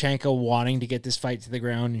Shevchenko wanting to get this fight to the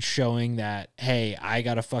ground and showing that, hey, I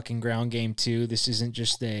got a fucking ground game too. This isn't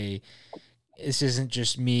just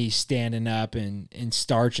me standing up and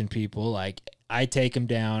starching people. Like, I take him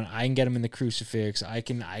down. I can get him in the crucifix. I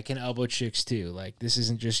can elbow chicks too. Like, this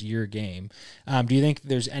isn't just your game. Do you think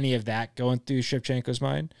there's any of that going through Shevchenko's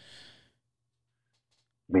mind?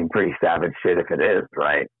 I mean, pretty savage shit if it is,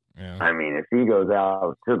 right? Yeah. I mean, if he goes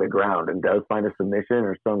out to the ground and does find a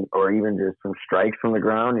submission or even just some strikes from the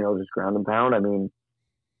ground, just ground and pound. I mean,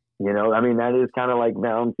 that is kind of like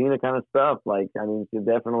Valentina kind of stuff. Like, I mean, you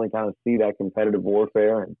definitely kind of see that competitive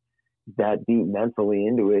warfare and that deep mentally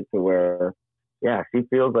into it to where, yeah, she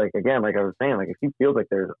feels like, again, like I was saying, like if she feels like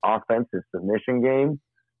there's offensive submission game,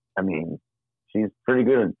 I mean, she's pretty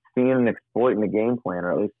good at seeing and exploiting the game plan,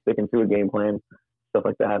 or at least sticking to a game plan, stuff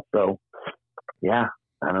like that. So, yeah.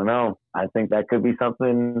 I don't know. I think that could be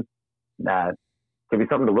something to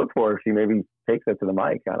look for if she maybe takes it to the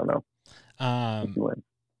mic. I don't know.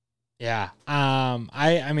 Yeah.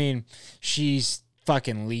 I mean, she's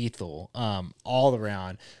fucking lethal, all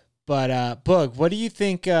around. But Boog, what do you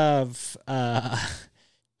think of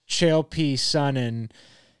Chael P. Sonnen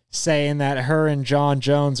saying that her and John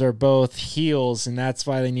Jones are both heels and that's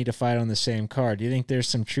why they need to fight on the same card? Do you think there's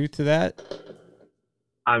some truth to that?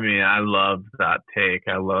 I mean, I love that take.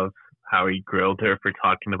 I love how he grilled her for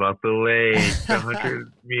talking about the lake, the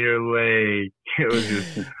 100-meter lake. It was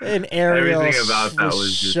just and Ariel everything about that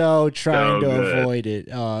was just so trying to good. avoid it.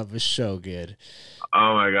 Oh, it was so good.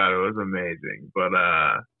 Oh my god, it was amazing. But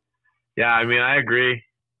yeah, I mean, I agree.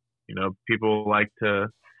 People like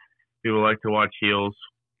to watch heels.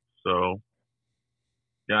 So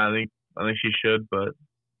yeah, I think she should, but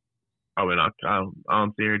probably not. I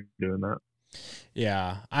don't see her doing that.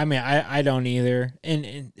 Yeah, I mean, I don't either,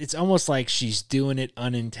 and it's almost like she's doing it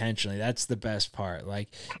unintentionally. That's the best part. Like,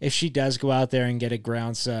 if she does go out there and get a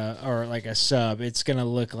ground sub or like a sub, it's gonna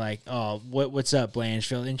look like, oh, what's up,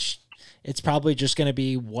 Blanchfield? And it's probably just gonna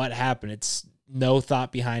be what happened. It's no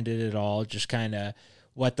thought behind it at all, just kind of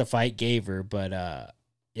what the fight gave her. But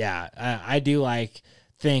yeah, I do like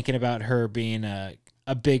thinking about her being a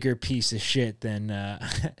bigger piece of shit than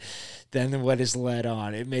what is led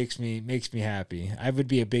on. It makes me happy. I would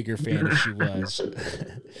be a bigger fan if she was.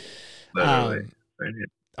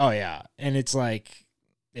 Oh yeah, and it's like,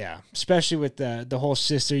 yeah, especially with the whole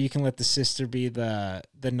sister. You can let the sister be the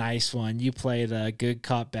nice one. You play the good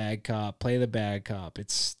cop, bad cop. Play the bad cop.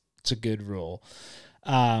 It's a good rule.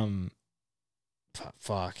 Fuck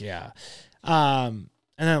yeah. And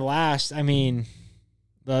then last, I mean,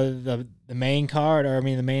 the main card, or I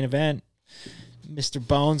mean the main event, Mr.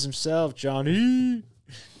 Bones himself, Johnny.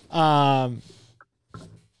 Kev,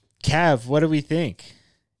 what do we think?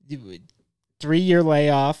 3-year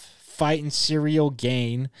layoff, fighting Serial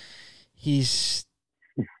Gain. He's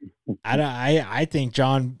I think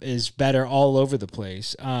John is better all over the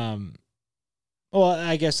place. Well,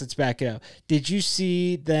 I guess let's back it up. Did you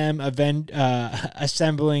see them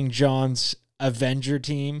assembling John's Avenger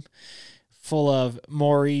team full of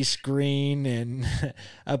Maurice Green and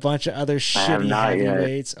a bunch of other shitty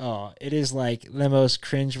heavyweights? Yet. Oh, it is like the most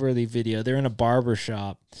cringeworthy video. They're in a barber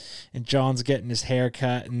shop, and John's getting his hair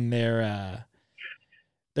cut, and they're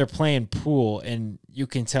playing pool, and you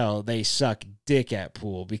can tell they suck dick at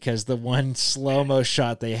pool because the one slow-mo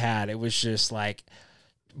shot they had, it was just like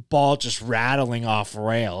ball just rattling off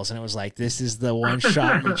rails, and it was like, this is the one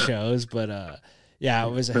shot you chose. But yeah,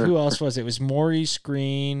 it was, who else was it? It was Maurice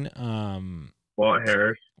Green, Walt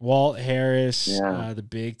Harris, yeah. the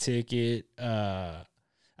big ticket, I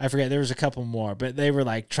forget, there was a couple more, but they were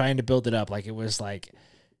like trying to build it up like it was like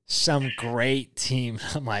some great team.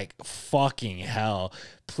 I'm like, fucking hell,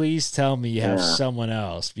 please tell me you have someone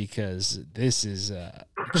else, because this is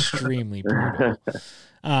extremely brutal.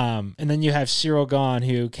 And then you have Cyril Gahn,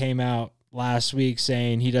 who came out last week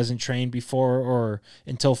saying he doesn't train before or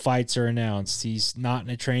until fights are announced. He's not in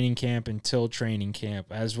a training camp until training camp,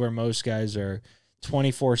 as where most guys are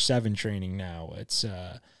 24/7 training now. It's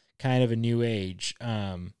kind of a new age.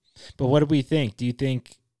 But what do we think? Do you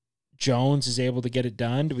think Jones is able to get it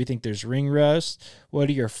done? Do we think there's ring rust? What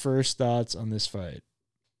are your first thoughts on this fight?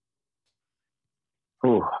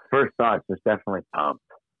 Ooh, first thoughts is definitely pumped.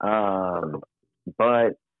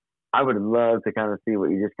 But I would love to kind of see what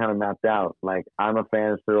you just kind of mapped out. Like, I'm a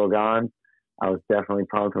fan of Cyril Gahn. I was definitely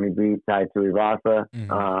pumped when he beat Tai Tuivasa.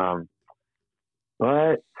 Mm-hmm.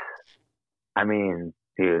 But I mean,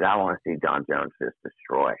 dude, I want to see John Jones just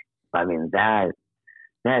destroy. I mean, that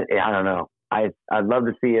I don't know. I'd love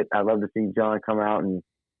to see it. I'd love to see John come out and,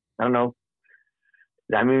 I don't know.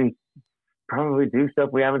 I mean, probably do stuff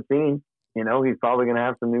we haven't seen. You know, he's probably going to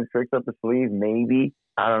have some new tricks up his sleeve, maybe.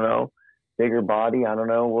 I don't know. Bigger body, I don't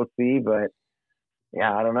know. We'll see. But,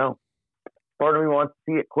 yeah, I don't know. Part of me wants to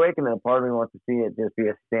see it quick, and then part of me wants to see it just be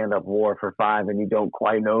a stand-up war for 5, and you don't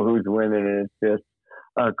quite know who's winning, and it's just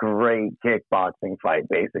a great kickboxing fight,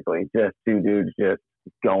 basically. Just two dudes just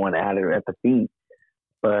going at it at the feet.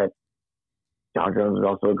 But John Jones is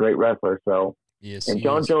also a great wrestler, so. Yes, and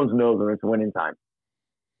John Jones knows when it's winning time.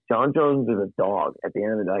 John Jones is a dog at the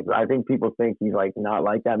end of the day. I think people think he's like not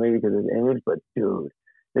like that maybe because of his image, but dude,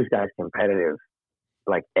 this guy's competitive,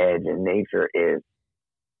 like edge and nature is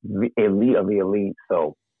the elite of the elite.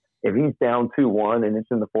 So if he's down 2-1 and it's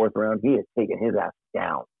in the 4th round, he is taking his ass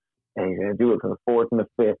down, and he's going to do it for the 4th and the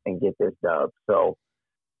 5th and get this dub. So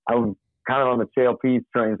I'm kind of on the Chael Peace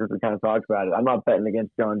train since we kind of talked about it. I'm not betting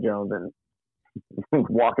against John Jones and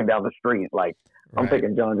walking down the street. Like, I'm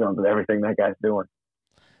picking John Jones with everything that guy's doing.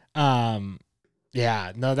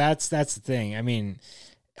 Yeah, no, that's the thing. I mean,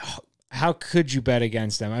 how could you bet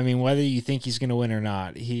against him? I mean, whether you think he's going to win or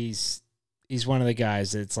not, he's one of the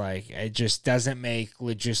guys that's like, it just doesn't make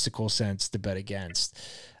logistical sense to bet against.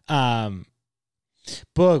 Boog,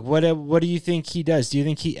 what do you think he does? Do you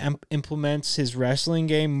think he implements his wrestling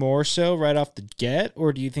game more so right off the get,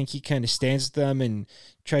 or do you think he kind of stands with them and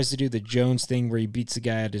tries to do the Jones thing where he beats the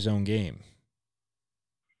guy at his own game?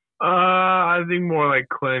 I think more like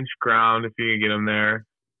clinch ground if you can get him there.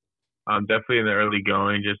 Definitely in the early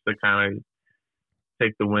going, just to kind of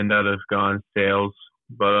take the wind out of Gahn's sails.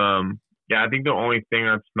 But yeah, I think the only thing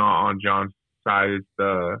that's not on John's side is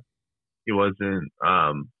he wasn't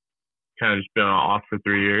kind of just been off for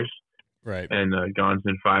 3 years, right? And Gahn's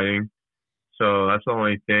been fighting, so that's the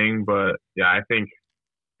only thing. But yeah, I think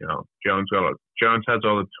Jones has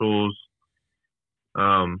all the tools.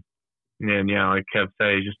 And yeah, like Kev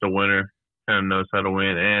said, he's just a winner. Kind of knows how to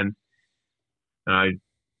win, and I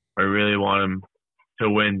really want him to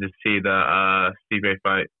win to see the Stipe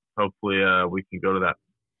fight. Hopefully, we can go to that.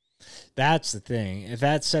 That's the thing. If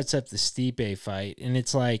that sets up the Stipe fight, and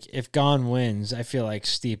it's like if Gahn wins, I feel like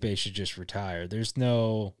Stipe should just retire. There's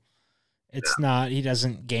no, it's not. He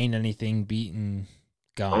doesn't gain anything beating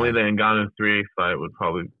Gahn. Only the Ngannou 3 fight would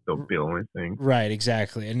probably still be the only thing. Right,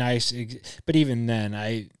 exactly. A nice, but even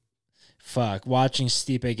then, watching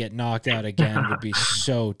Stipe get knocked out again would be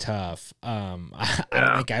so tough. I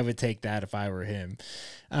don't think I would take that if I were him.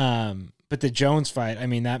 But the Jones fight, I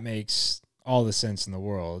mean, that makes all the sense in the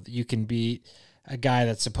world. You can beat a guy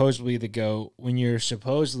that's supposedly the GOAT when you're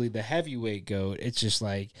supposedly the heavyweight GOAT. It's just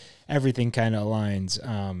like everything kind of aligns.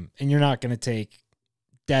 And you're not going to take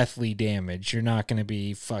deathly damage. You're not going to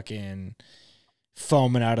be fucking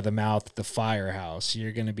foaming out of the mouth at the firehouse.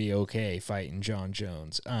 You're going to be okay fighting John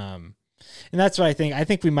Jones. And that's what I think. I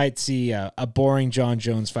think we might see a boring John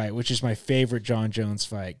Jones fight, which is my favorite John Jones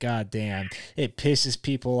fight. God damn. It pisses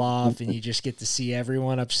people off, and you just get to see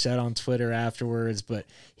everyone upset on Twitter afterwards, but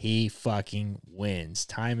he fucking wins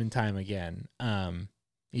time and time again.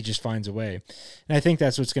 He just finds a way. And I think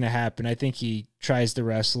that's what's going to happen. I think he tries to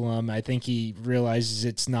wrestle him. I think he realizes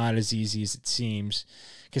it's not as easy as it seems,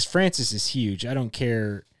 because Francis is huge. I don't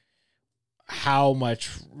care how much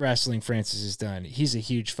wrestling Francis has done. He's a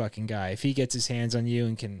huge fucking guy. If he gets his hands on you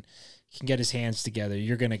and can get his hands together,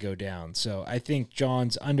 you're going to go down. So I think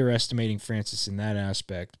John's underestimating Francis in that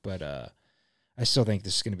aspect, but I still think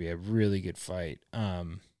this is going to be a really good fight.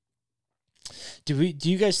 Do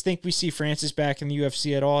you guys think we see Francis back in the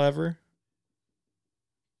UFC at all ever?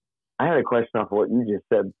 I had a question off of what you just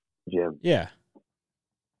said, Jim. Yeah.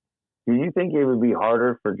 Do you think it would be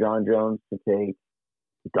harder for John Jones to take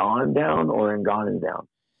Gone down or Ngannou down?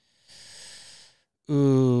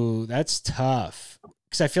 Ooh, that's tough.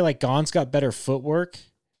 Because I feel like Gane's got better footwork,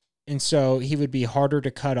 and so he would be harder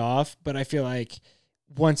to cut off. But I feel like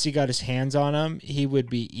once he got his hands on him, he would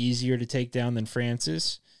be easier to take down than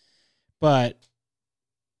Francis. But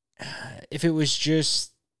if it was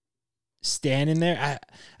just standing there,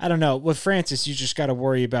 I don't know. With Francis, you just got to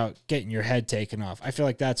worry about getting your head taken off. I feel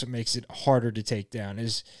like that's what makes it harder to take down,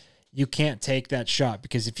 is you can't take that shot,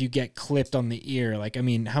 because if you get clipped on the ear, like, I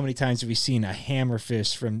mean, how many times have we seen a hammer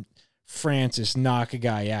fist from Francis knock a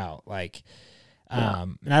guy out? Like,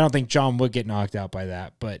 and I don't think John would get knocked out by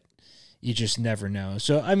that, but you just never know.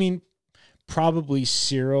 So, I mean, probably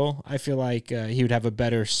Cyril, I feel like he would have a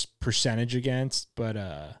better percentage against,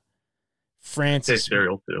 but Francis.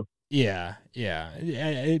 Cyril too. Yeah,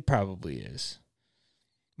 it probably is.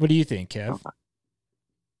 What do you think, Kev?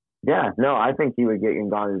 Yeah, no, I think he would get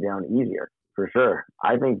Ngannou down easier for sure.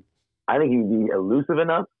 I think he would be elusive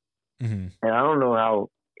enough, and I don't know how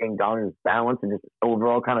Ngannou's balance and just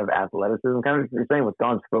overall kind of athleticism, kind of you're saying with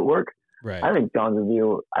Gane's footwork. Right. I think Jones would be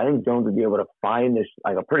able to find this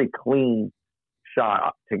like a pretty clean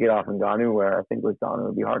shot to get off Ngannou, where I think with Ngannou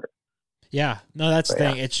would be harder. Yeah, no, that's the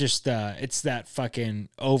thing. It's just it's that fucking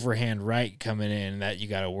overhand right coming in that you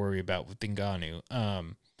got to worry about with Ngannou.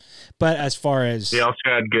 But as far as he also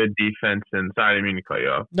had good defense, and sorry, I didn't mean to cut you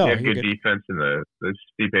off. No, he had good defense in the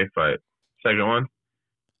Stipe fight. Second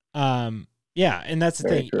one. Yeah, and that's the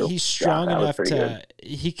thing. True. He's strong enough to good.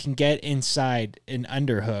 He can get inside an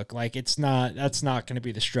underhook. Like that's not going to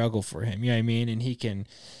be the struggle for him. You know what I mean? And he can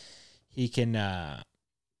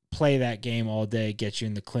play that game all day, get you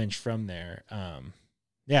in the clinch from there.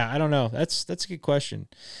 Yeah, I don't know. That's a good question.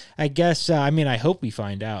 I guess I mean, I hope we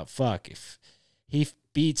find out. Fuck, if he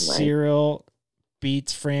beats Cyril,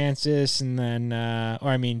 beats Francis, and then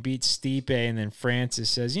beats Stipe, and then Francis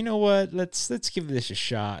says, "You know what? Let's give this a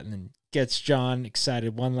shot," and then gets John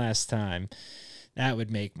excited one last time. That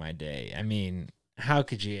would make my day. I mean, how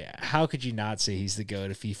could you not say he's the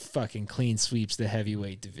GOAT if he fucking clean sweeps the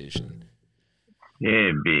heavyweight division? He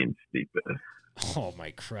ain't beating Stipe. Oh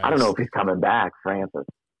my Christ! I don't know if he's coming back, Francis.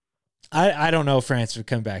 I don't know if Francis would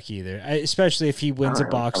come back either, especially if he wins a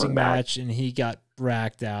boxing match and he got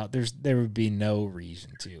racked out. There would be no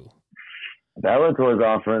reason to. Bellator's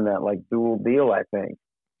offering that like dual deal, I think.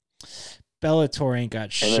 Bellator ain't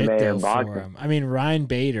got shit though for him. I mean, Ryan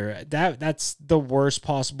Bader, that's the worst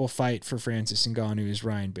possible fight for Francis Ngannou is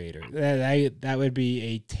Ryan Bader. That would be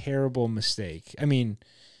a terrible mistake. I mean,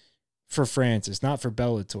 for Francis, not for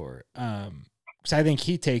Bellator. Because I think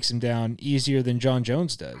he takes him down easier than John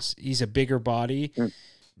Jones does. He's a bigger body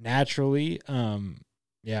naturally.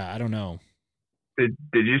 Yeah, I don't know. Did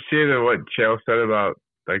you see what Chael said about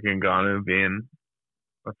like Ngannou being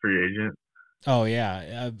a free agent? Oh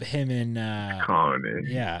yeah, him and Common.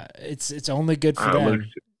 Yeah, it's only good for them.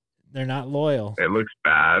 They're not loyal. It looks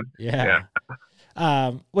bad. Yeah.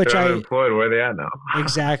 Which they're unemployed. Where are they at now?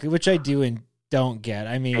 Exactly, which I do and don't get.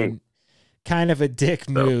 I mean, kind of a dick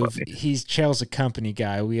move. Chael's a company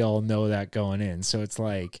guy. We all know that going in. So it's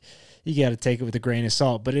like you got to take it with a grain of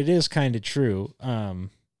salt, but it is kind of true.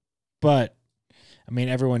 But I mean,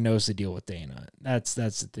 everyone knows the deal with Dana. That's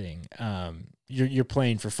the thing. You're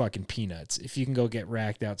playing for fucking peanuts. If you can go get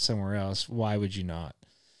racked out somewhere else, why would you not?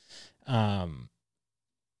 Yeah,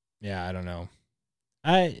 I don't know.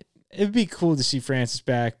 It'd be cool to see Francis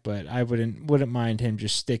back, but I wouldn't mind him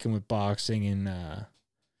just sticking with boxing and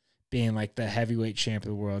being like the heavyweight champ of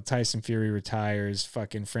the world. Tyson Fury retires,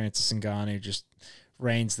 fucking Francis Ngannou just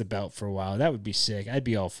reigns the belt for a while. That would be sick. I'd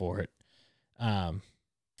be all for it.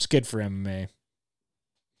 It's good for MMA.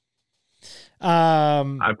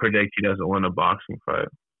 I predict he doesn't win a boxing fight.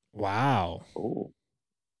 Wow. Ooh.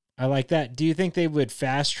 I like that. Do you think they would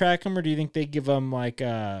fast track him, or do you think they give him like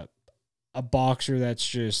a a boxer that's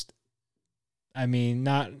just, I mean,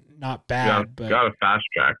 not bad, but gotta fast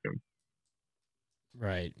track him.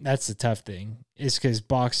 Right. That's the tough thing. Is because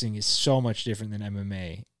boxing is so much different than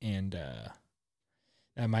MMA, and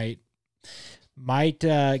that might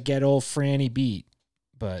get old Franny beat,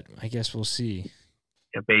 but I guess we'll see.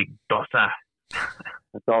 A big dosa.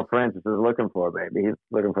 That's all Francis is looking for, baby. He's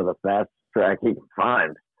looking for the fast track he can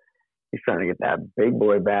find. He's trying to get that big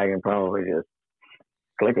boy bag and probably just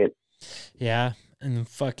click it. Yeah, and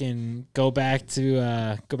fucking go back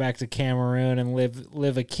to Cameroon and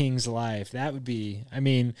live a king's life. That would be, I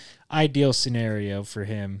mean, ideal scenario for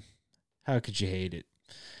him. How could you hate it?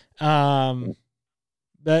 But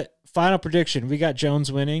final prediction, we got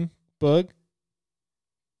Jones winning. Boog?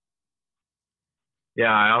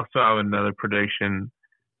 Yeah, I also have another prediction.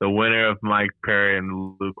 The winner of Mike Perry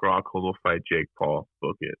and Luke Rockhold will fight Jake Paul.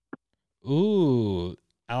 Book it. Ooh,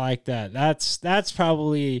 I like that. That's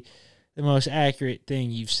probably the most accurate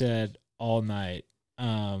thing you've said all night.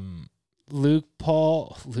 Luke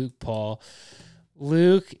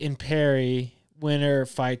and Perry, winner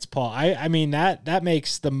fights Paul. I mean that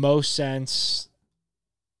makes the most sense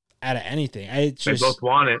out of anything. They both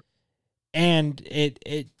want it, and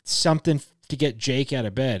it's something to get Jake out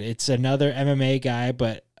of bed. It's another MMA guy,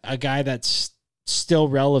 but a guy that's still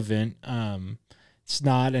relevant. It's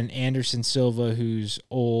not an Anderson Silva who's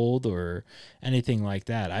old or anything like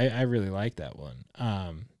that. I really like that one.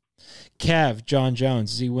 Kev, John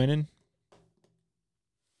Jones, is he winning?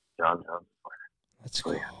 John Jones. Let's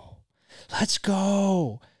go. Let's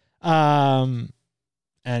go. And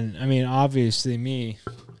I mean, obviously me.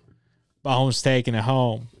 Bones taking it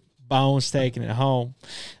home.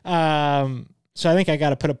 So I think I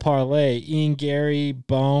got to put a parlay. Ian Gary,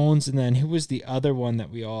 Bones, and then who was the other one that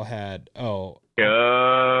we all had? Oh.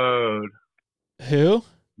 Code. Who?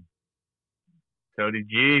 Cody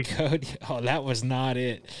G. Cody. Oh, that was not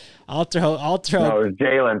it. I'll throw. No, it was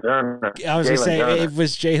Jalen Turner. I was gonna say it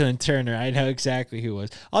was Jalen Turner. I know exactly who it was.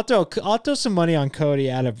 I'll throw some money on Cody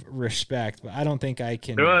out of respect, but I don't think I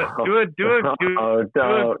can. Do it. Oh, don't. Do a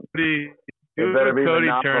Cody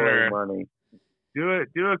Turner. Money. Do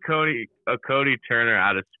a Cody Turner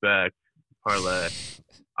out of spec parlay.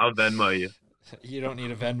 I'll Venmo you. You don't need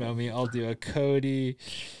to Venmo me. I'll do a Cody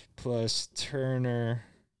plus Turner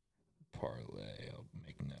parlay. I'll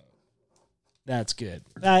make note. That's good.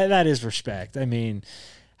 That is respect. I mean,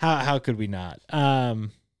 how could we not?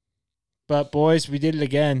 But boys, we did it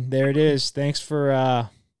again. There it is. Thanks for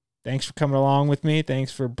coming along with me.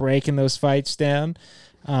 Thanks for breaking those fights down.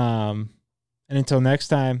 And until next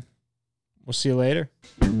time, we'll see you later.